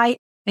dry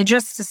and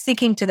just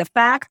sticking to the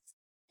facts,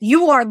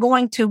 you are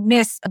going to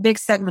miss a big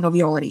segment of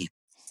your audience.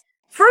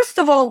 First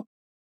of all,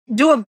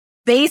 do a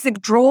basic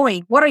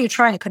drawing. What are you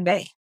trying to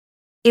convey?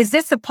 Is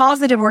this a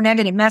positive or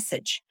negative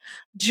message?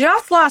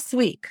 Just last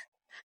week,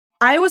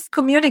 I was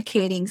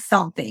communicating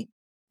something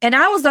and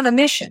I was on a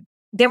mission.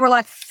 There were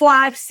like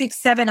 5, 6,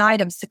 7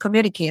 items to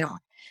communicate on.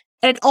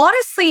 And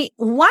honestly,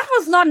 one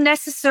was not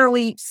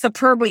necessarily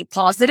superbly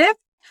positive.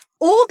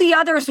 All the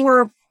others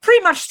were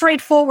pretty much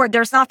straightforward.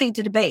 There's nothing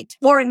to debate,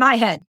 or in my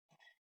head.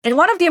 And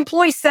one of the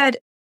employees said,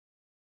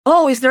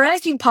 "Oh, is there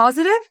anything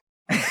positive?"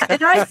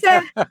 And I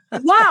said,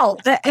 "Wow."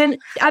 And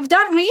I've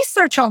done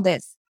research on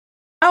this.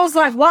 I was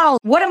like, wow,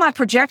 what am I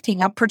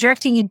projecting? I'm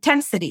projecting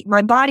intensity,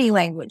 my body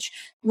language.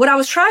 What I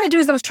was trying to do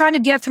is I was trying to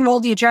get through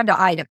all the agenda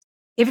items.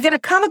 If you're going to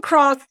come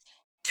across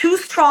too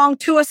strong,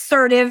 too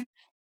assertive,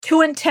 too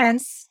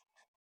intense,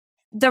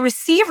 the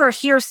receiver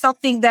hears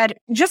something that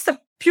just the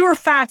pure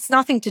facts,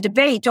 nothing to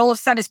debate, all of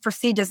a sudden is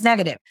perceived as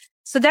negative.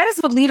 So that is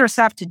what leaders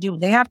have to do.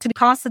 They have to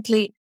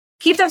constantly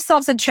keep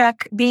themselves in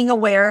check, being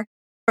aware,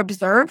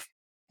 observe,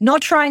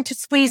 not trying to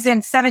squeeze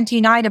in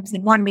 17 items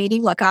in one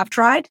meeting like I've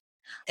tried.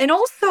 And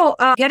also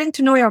getting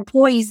to know your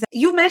employees.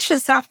 You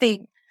mentioned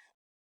something.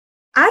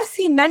 I've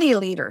seen many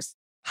leaders,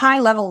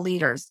 high-level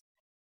leaders,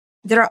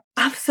 that are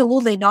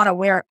absolutely not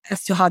aware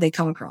as to how they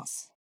come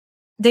across.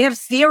 They have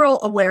zero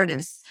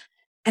awareness.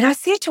 And I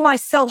say to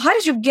myself, how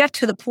did you get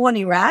to the point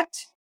you're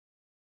at?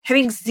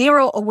 Having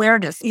zero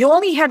awareness. You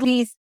only had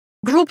these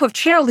group of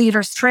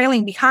cheerleaders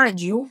trailing behind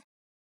you,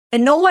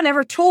 and no one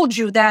ever told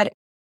you that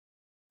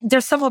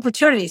there's some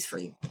opportunities for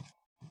you.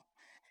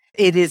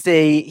 It is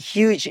a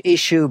huge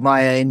issue,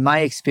 Maja. In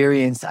my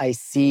experience, I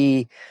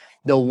see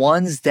the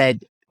ones that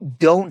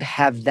don't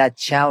have that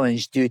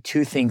challenge do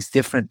two things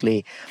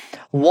differently.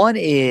 One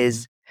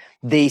is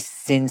they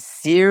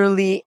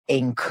sincerely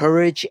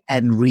encourage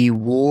and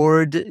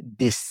reward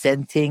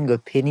dissenting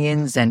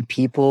opinions and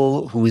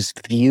people whose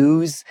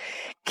views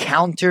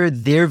counter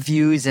their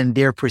views and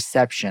their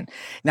perception.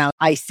 Now,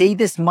 I say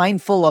this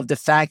mindful of the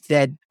fact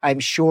that I'm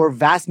sure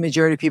vast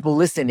majority of people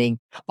listening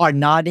are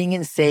nodding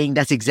and saying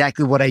that's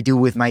exactly what I do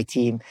with my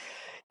team.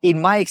 In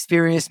my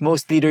experience,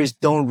 most leaders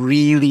don't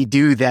really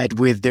do that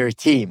with their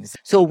teams.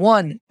 So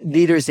one,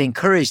 leaders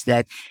encourage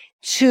that.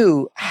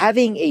 Two,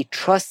 having a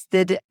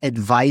trusted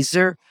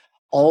advisor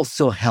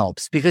also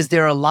helps, because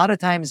there are a lot of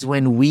times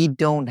when we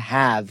don't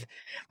have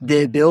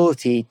the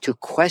ability to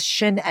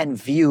question and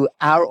view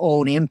our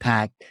own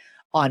impact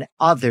on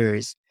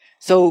others.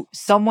 So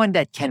someone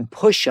that can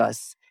push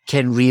us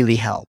can really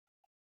help.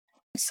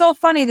 It's so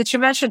funny that you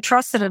mentioned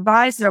trusted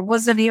advisor. I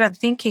wasn't even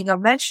thinking of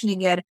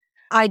mentioning it.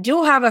 I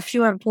do have a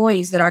few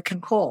employees that I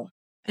can call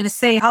and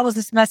say, how was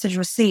this message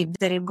received?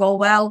 Did it go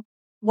well?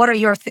 What are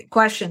your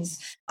questions?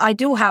 I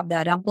do have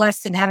that. I'm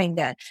blessed in having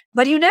that.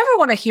 But you never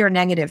want to hear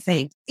negative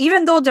things,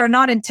 even though they're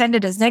not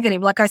intended as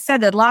negative. Like I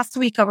said, that last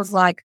week, I was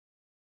like,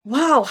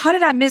 wow, how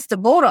did I miss the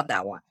boat on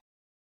that one?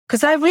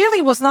 Because I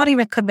really was not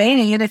even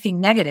conveying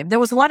anything negative. There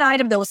was one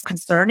item that was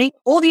concerning.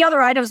 All the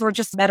other items were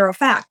just matter of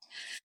fact.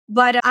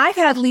 But I've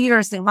had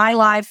leaders in my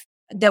life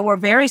that were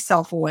very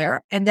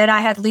self-aware. And then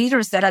I had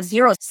leaders that had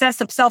zero sense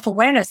of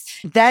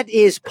self-awareness. That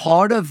is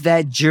part of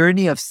that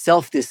journey of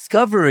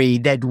self-discovery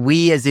that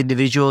we as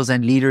individuals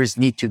and leaders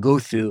need to go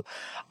through.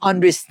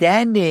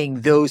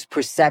 Understanding those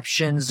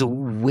perceptions,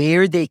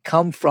 where they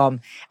come from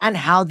and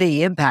how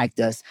they impact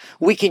us.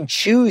 We can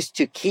choose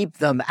to keep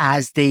them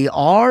as they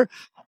are,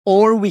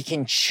 or we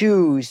can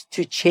choose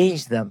to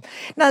change them.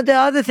 Now, the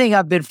other thing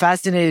I've been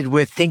fascinated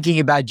with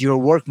thinking about your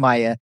work,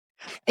 Maja,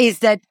 is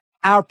that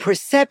our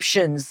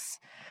perceptions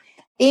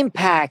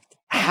impact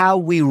how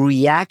we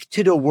react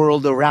to the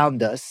world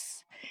around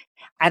us,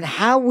 and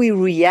how we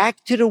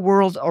react to the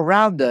world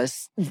around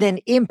us then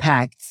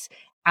impacts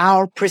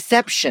our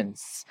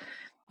perceptions,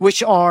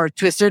 which are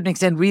to a certain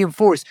extent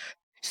reinforced.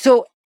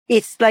 So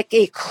it's like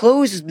a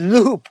closed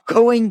loop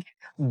going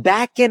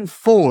back and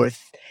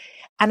forth.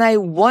 And I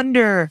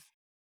wonder,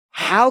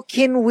 how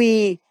can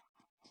we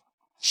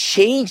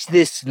change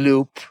this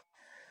loop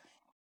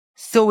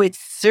so it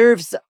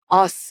serves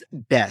us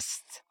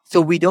best? So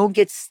we don't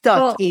get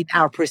stuck in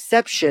our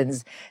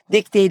perceptions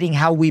dictating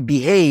how we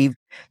behave,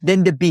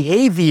 then the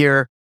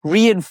behavior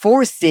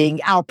reinforcing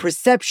our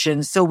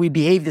perceptions so we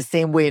behave the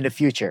same way in the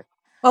future.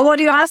 Well, what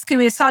you're asking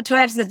me is how to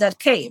exit that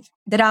cave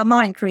that our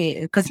mind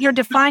created, because you're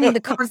defining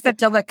the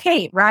concept of a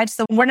cave, right?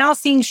 So we're now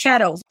seeing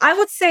shadows. I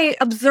would say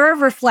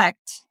observe,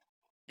 reflect.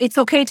 It's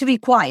okay to be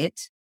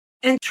quiet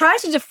and try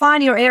to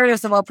define your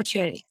areas of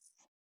opportunity.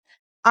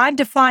 I've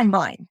defined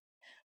mine.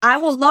 I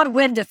will not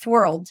win this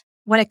world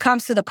when it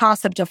comes to the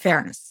concept of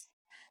fairness.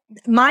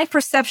 My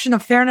perception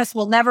of fairness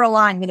will never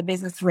align with the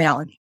business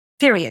reality.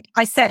 Period.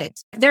 I said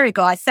it. There you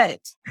go. I said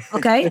it.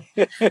 Okay.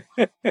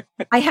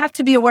 I have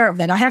to be aware of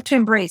that. I have to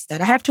embrace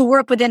that. I have to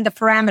work within the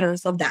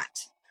parameters of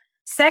that.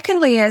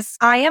 Secondly is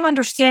I am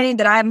understanding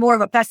that I have more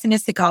of a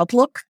pessimistic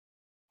outlook.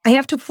 I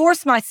have to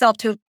force myself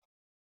to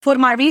put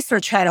my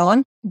research hat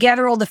on,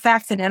 gather all the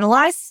facts and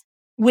analyze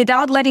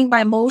without letting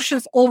my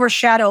emotions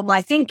overshadow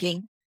my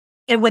thinking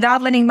and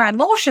without letting my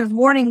emotions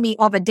warning me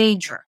of a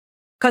danger.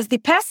 Because the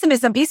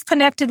pessimism is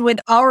connected with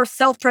our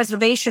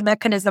self-preservation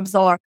mechanisms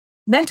or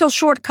mental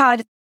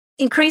shortcut,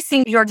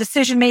 increasing your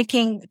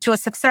decision-making to a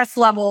success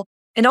level,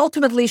 and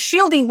ultimately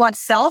shielding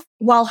oneself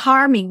while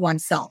harming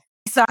oneself.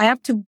 So I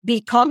have to be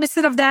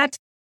cognizant of that.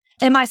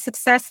 Am I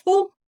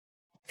successful?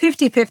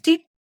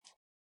 50-50.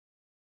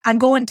 I'm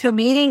going to a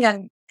meeting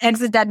and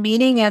exit that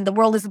meeting and the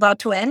world is about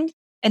to end.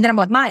 And then I'm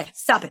like, Maja,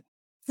 stop it.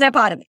 Snap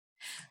out of it.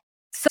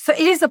 So it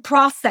is a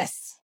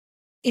process.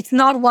 It's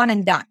not one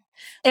and done.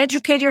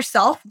 Educate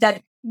yourself,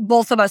 that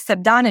both of us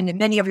have done, and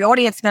many of your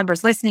audience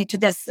members listening to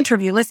this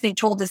interview, listening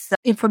to all this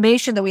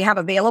information that we have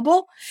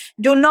available.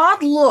 Do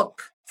not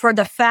look for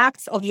the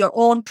facts of your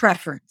own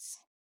preference.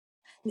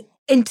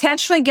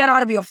 Intentionally get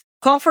out of your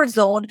comfort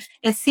zone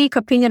and seek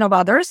opinion of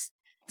others.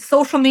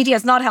 Social media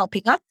is not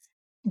helping us.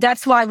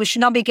 That's why we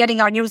should not be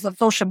getting our news on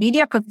social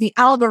media, because the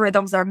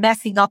algorithms are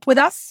messing up with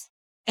us.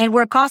 And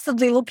we're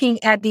constantly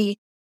looking at the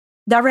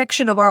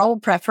direction of our own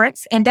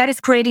preference. And that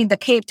is creating the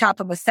cave type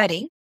of a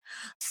setting.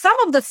 Some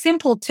of the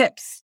simple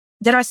tips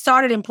that I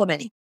started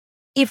implementing.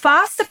 If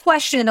asked a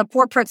question in a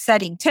corporate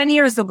setting 10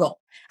 years ago,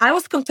 I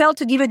was compelled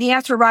to give you the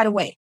answer right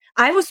away.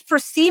 I was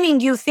perceiving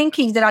you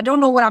thinking that I don't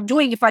know what I'm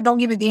doing if I don't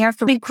give you the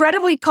answer. I'm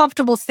incredibly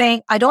comfortable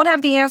saying, I don't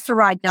have the answer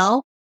right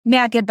now. May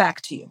I get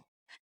back to you?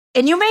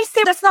 And you may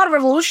say that's not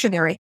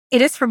revolutionary.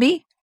 It is for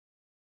me.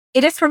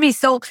 It is for me.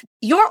 So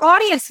your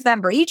audience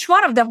member, each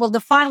one of them will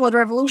define what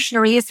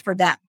revolutionary is for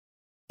them.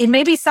 It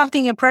may be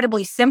something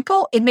incredibly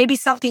simple. It may be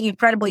something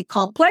incredibly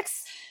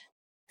complex.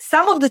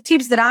 Some of the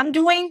tips that I'm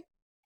doing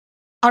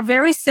are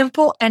very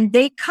simple, and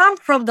they come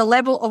from the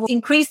level of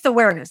increased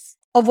awareness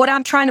of what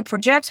I'm trying to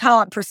project, how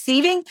I'm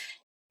perceiving,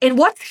 and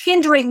what's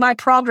hindering my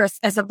progress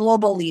as a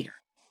global leader.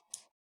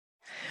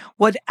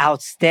 What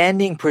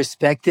outstanding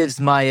perspectives,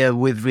 Maja,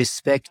 with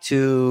respect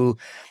to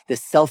the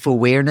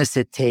self-awareness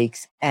it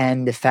takes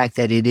and the fact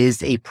that it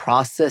is a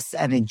process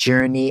and a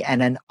journey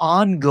and an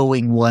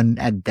ongoing one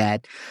at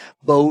that,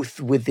 both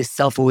with the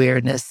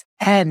self-awareness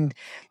and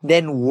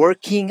then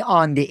working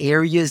on the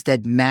areas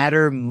that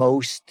matter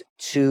most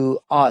to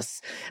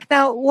us.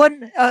 Now,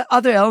 one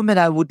other element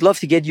I would love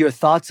to get your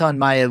thoughts on,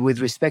 Maja, with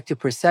respect to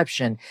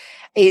perception,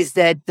 is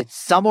that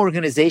some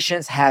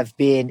organizations have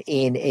been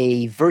in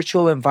a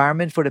virtual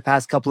environment for the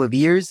past couple of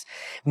years.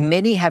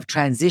 Many have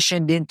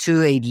transitioned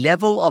into a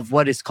level of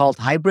what is called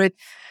hybrid,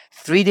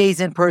 3 days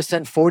in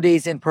person, 4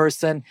 days in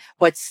person,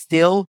 but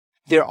still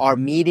there are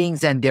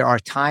meetings and there are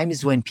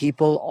times when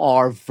people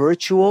are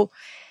virtual.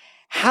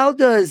 How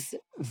does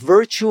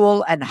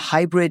virtual and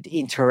hybrid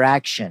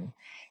interaction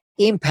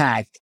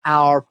impact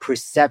our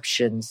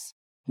perceptions,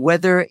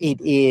 whether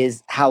it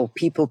is how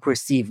people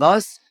perceive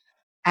us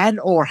and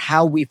or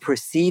how we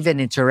perceive and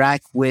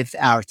interact with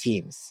our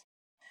teams?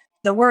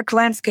 The work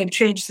landscape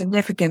changed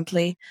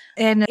significantly.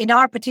 And in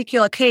our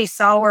particular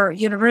case, our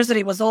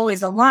university was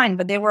always online,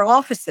 but there were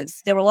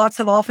offices. There were lots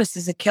of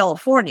offices in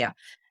California.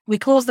 We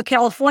closed the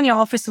California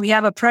office. We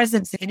have a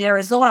presence in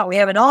Arizona. We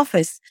have an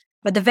office,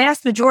 but the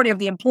vast majority of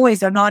the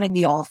employees are not in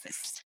the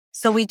office.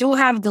 So we do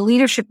have the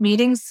leadership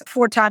meetings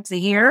 4 times a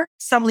year.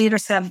 Some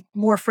leaders have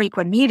more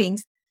frequent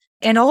meetings.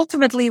 And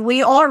ultimately,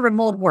 we are a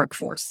remote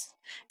workforce.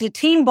 The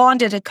team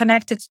bonded and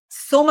connected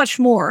so much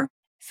more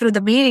through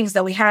the meetings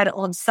that we had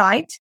on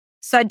site.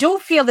 So I do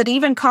feel that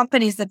even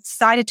companies that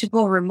decided to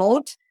go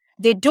remote,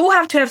 they do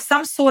have to have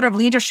some sort of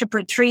leadership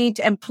retreat,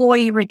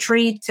 employee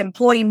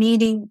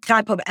meeting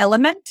type of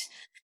element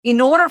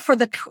in order for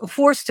the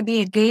force to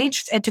be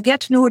engaged and to get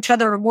to know each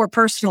other at a more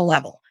personal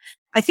level.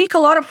 I think a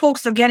lot of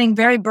folks are getting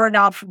very burned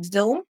out from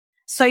Zoom.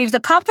 So if the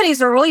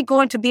companies are really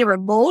going to be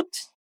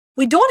remote,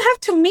 we don't have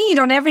to meet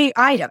on every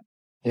item.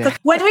 Yeah.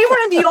 When we were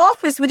in the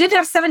office, we didn't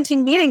have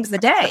 17 meetings a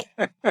day.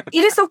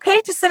 It is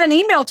okay to send an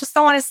email to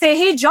someone and say,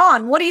 hey,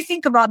 John, what do you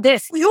think about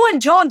this? You and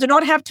John do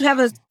not have to have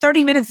a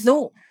 30-minute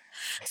Zoom.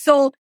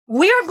 So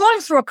we are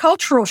going through a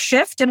cultural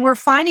shift and we're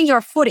finding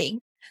our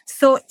footing.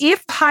 So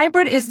if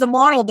hybrid is the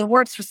model that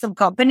works for some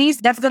companies,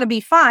 that's going to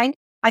be fine.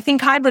 I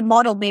think hybrid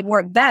model may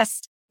work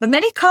best, but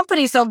many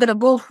companies are going to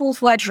go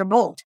full-fledged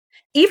remote.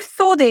 If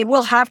so, they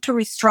will have to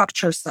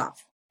restructure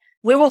stuff.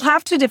 We will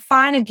have to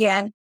define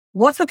again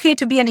what's okay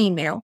to be an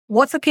email,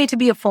 what's okay to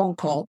be a phone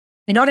call,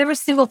 and not every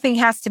single thing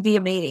has to be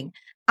a meeting.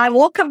 I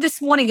woke up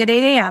this morning at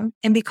 8 a.m.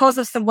 and because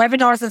of some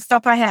webinars and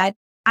stuff I had,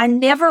 I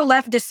never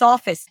left this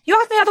office. You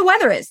asked me how the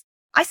weather is.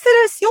 I said,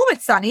 I assume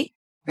it's sunny.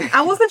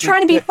 I wasn't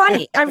trying to be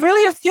funny. I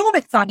really assume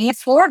it's sunny.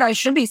 It's Florida. It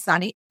should be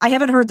sunny. I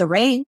haven't heard the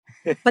rain,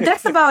 but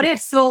that's about it.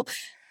 So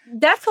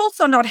that's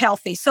also not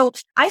healthy. So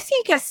I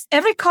think as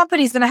every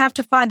company is going to have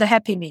to find a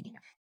happy medium.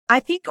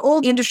 I think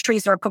all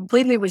industries are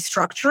completely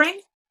restructuring,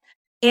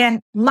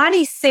 and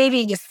money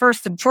saving is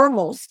first and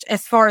foremost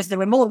as far as the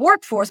remote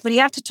workforce, but you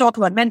have to talk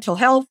about mental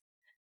health.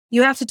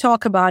 You have to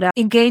talk about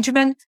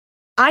engagement.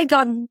 I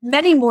got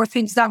many more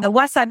things done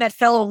once I met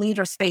fellow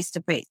leaders face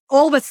to face.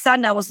 All of a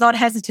sudden, I was not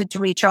hesitant to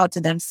reach out to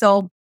them.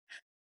 So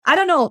I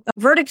don't know.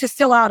 Verdict is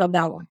still out on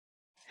that one.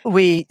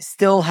 We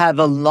still have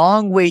a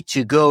long way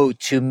to go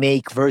to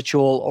make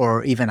virtual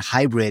or even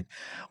hybrid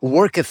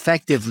work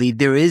effectively.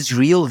 There is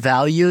real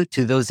value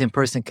to those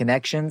in-person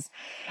connections.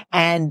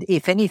 And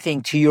if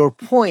anything, to your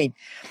point,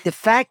 the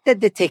fact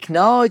that the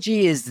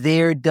technology is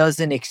there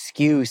doesn't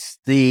excuse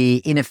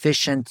the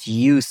inefficient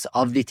use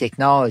of the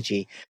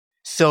technology.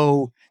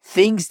 So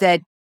things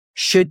that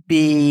should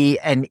be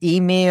an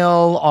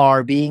email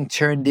are being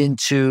turned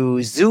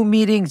into Zoom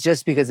meetings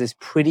just because it's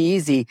pretty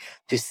easy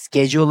to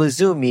schedule a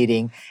Zoom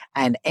meeting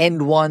and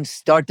end one,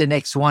 start the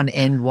next one,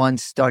 end one,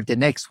 start the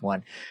next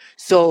one.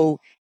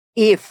 So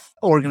if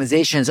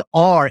organizations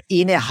are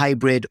in a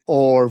hybrid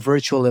or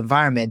virtual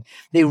environment,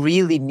 they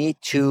really need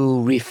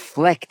to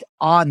reflect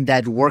on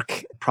that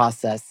work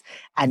process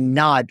and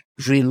not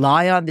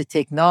rely on the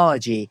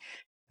technology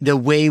the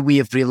way we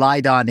have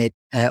relied on it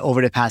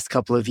over the past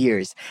couple of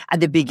years. At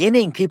the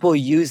beginning, people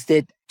used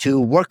it to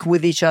work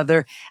with each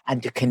other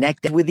and to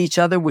connect with each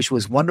other, which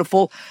was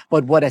wonderful.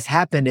 But what has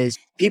happened is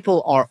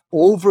people are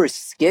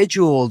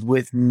overscheduled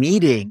with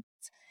meetings.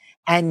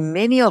 And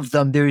many of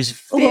them, there's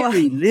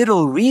very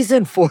little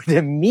reason for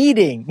the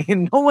meeting.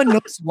 And no one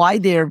knows why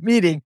they're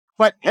meeting.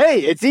 But hey,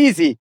 it's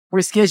easy.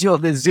 We're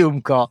scheduled a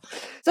Zoom call.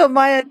 So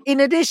Maja, in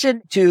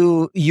addition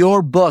to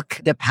your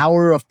book, The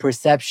Power of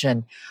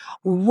Perception,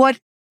 what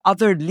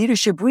other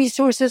leadership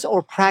resources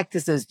or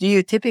practices do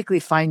you typically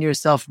find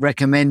yourself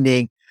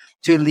recommending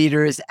to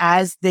leaders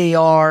as they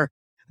are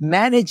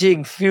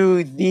managing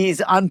through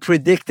these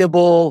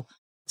unpredictable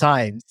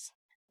times?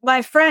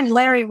 My friend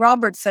Larry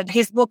Robertson,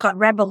 his book on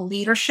rebel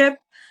leadership,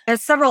 and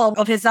several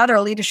of his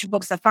other leadership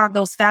books, I found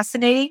those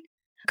fascinating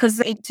because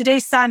in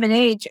today's time and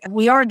age,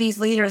 we are these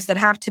leaders that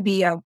have to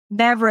be a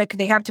maverick.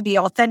 They have to be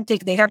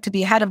authentic. They have to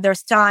be ahead of their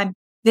time.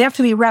 They have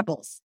to be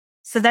rebels.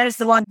 So that is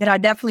the one that I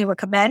definitely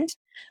recommend.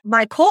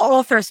 My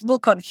co-author's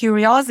book on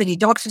curiosity,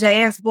 Dr.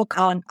 Diane's book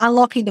on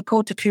unlocking the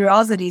code to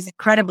curiosity, is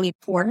incredibly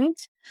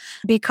important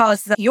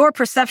because your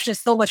perception is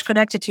so much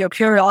connected to your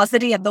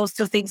curiosity, and those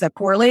two things are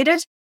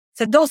correlated.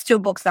 So those two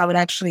books I would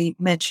actually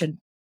mention.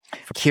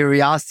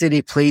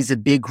 Curiosity plays a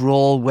big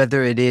role,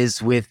 whether it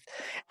is with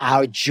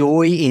our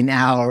joy in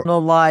our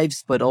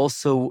lives, but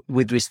also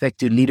with respect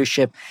to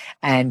leadership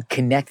and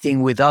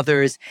connecting with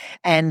others.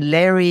 And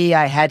Larry,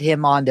 I had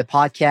him on the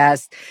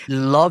podcast,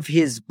 love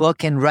his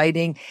book and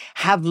writing,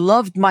 have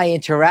loved my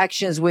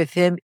interactions with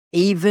him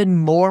even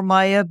more,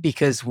 Maja,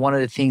 because one of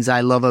the things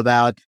I love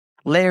about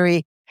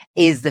Larry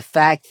is the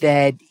fact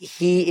that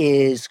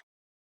he is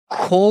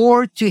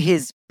core to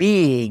his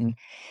being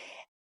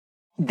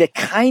the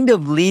kind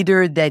of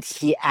leader that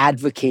he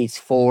advocates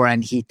for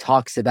and he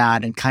talks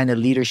about and kind of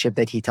leadership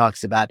that he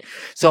talks about.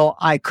 So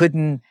I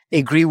couldn't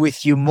agree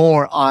with you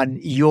more on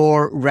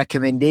your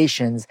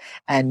recommendations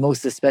and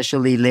most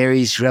especially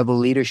Larry's Rebel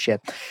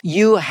Leadership.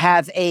 You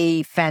have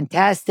a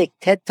fantastic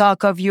TED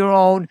Talk of your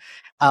own,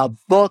 a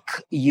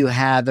book, you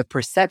have a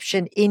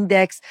perception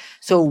index.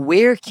 So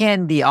where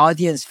can the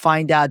audience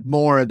find out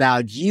more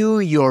about you,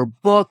 your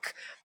book,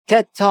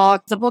 TED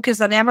Talk? The book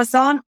is on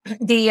Amazon.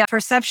 The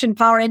Perception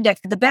Power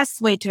Index, the best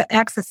way to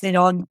access it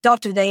on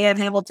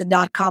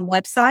drdianehamilton.com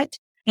website.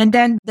 And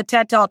then the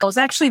TED Talk, I was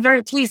actually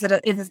very pleased that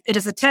it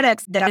is a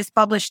TEDx that is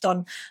published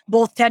on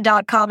both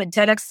TED.com and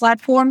TEDx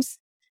platforms.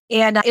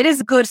 And it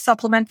is good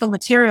supplemental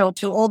material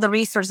to all the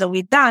research that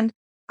we've done.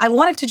 I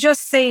wanted to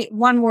just say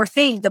one more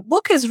thing. The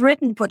book is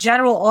written for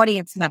general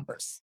audience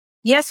members.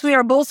 Yes, we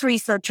are both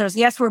researchers.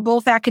 Yes, we're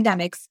both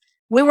academics.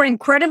 We were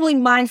incredibly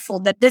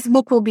mindful that this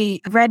book will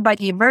be read by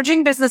the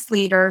emerging business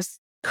leaders,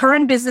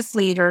 current business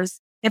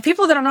leaders, and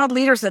people that are not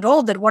leaders at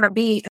all that want to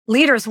be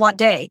leaders one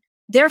day.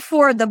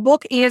 Therefore, the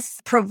book is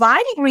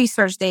providing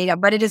research data,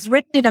 but it is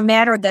written in a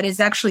manner that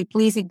is actually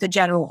pleasing to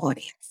general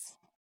audience.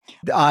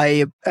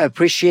 I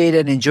appreciate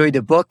and enjoy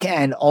the book.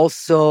 And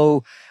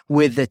also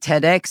with the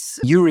TEDx,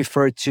 you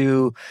refer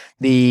to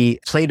the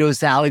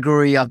Plato's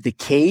allegory of the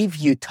cave.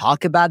 You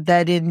talk about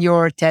that in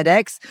your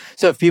TEDx.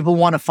 So if people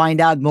want to find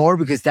out more,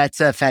 because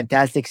that's a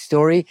fantastic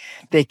story,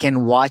 they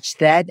can watch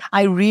that.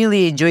 I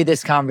really enjoy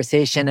this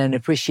conversation and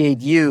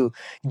appreciate you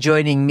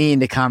joining me in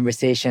the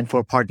conversation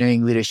for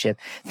Partnering Leadership.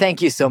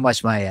 Thank you so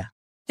much, Maja.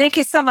 Thank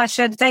you so much.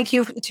 And thank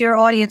you to your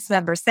audience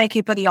members. Thank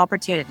you for the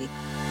opportunity.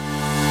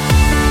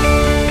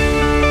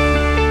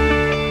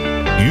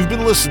 You've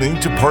been listening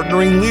to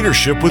Partnering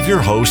Leadership with your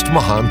host,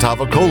 Mahan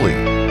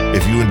Tavakoli.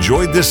 If you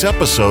enjoyed this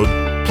episode,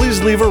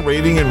 Please leave a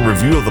rating and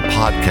review of the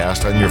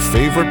podcast on your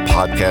favorite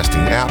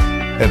podcasting app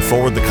and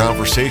forward the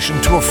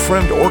conversation to a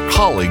friend or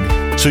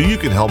colleague so you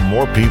can help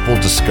more people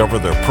discover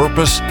their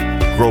purpose,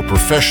 grow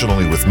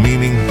professionally with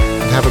meaning,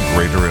 and have a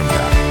greater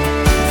impact.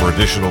 For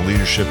additional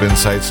leadership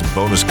insights and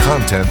bonus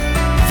content,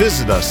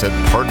 visit us at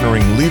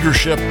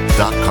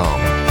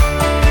partneringleadership.com.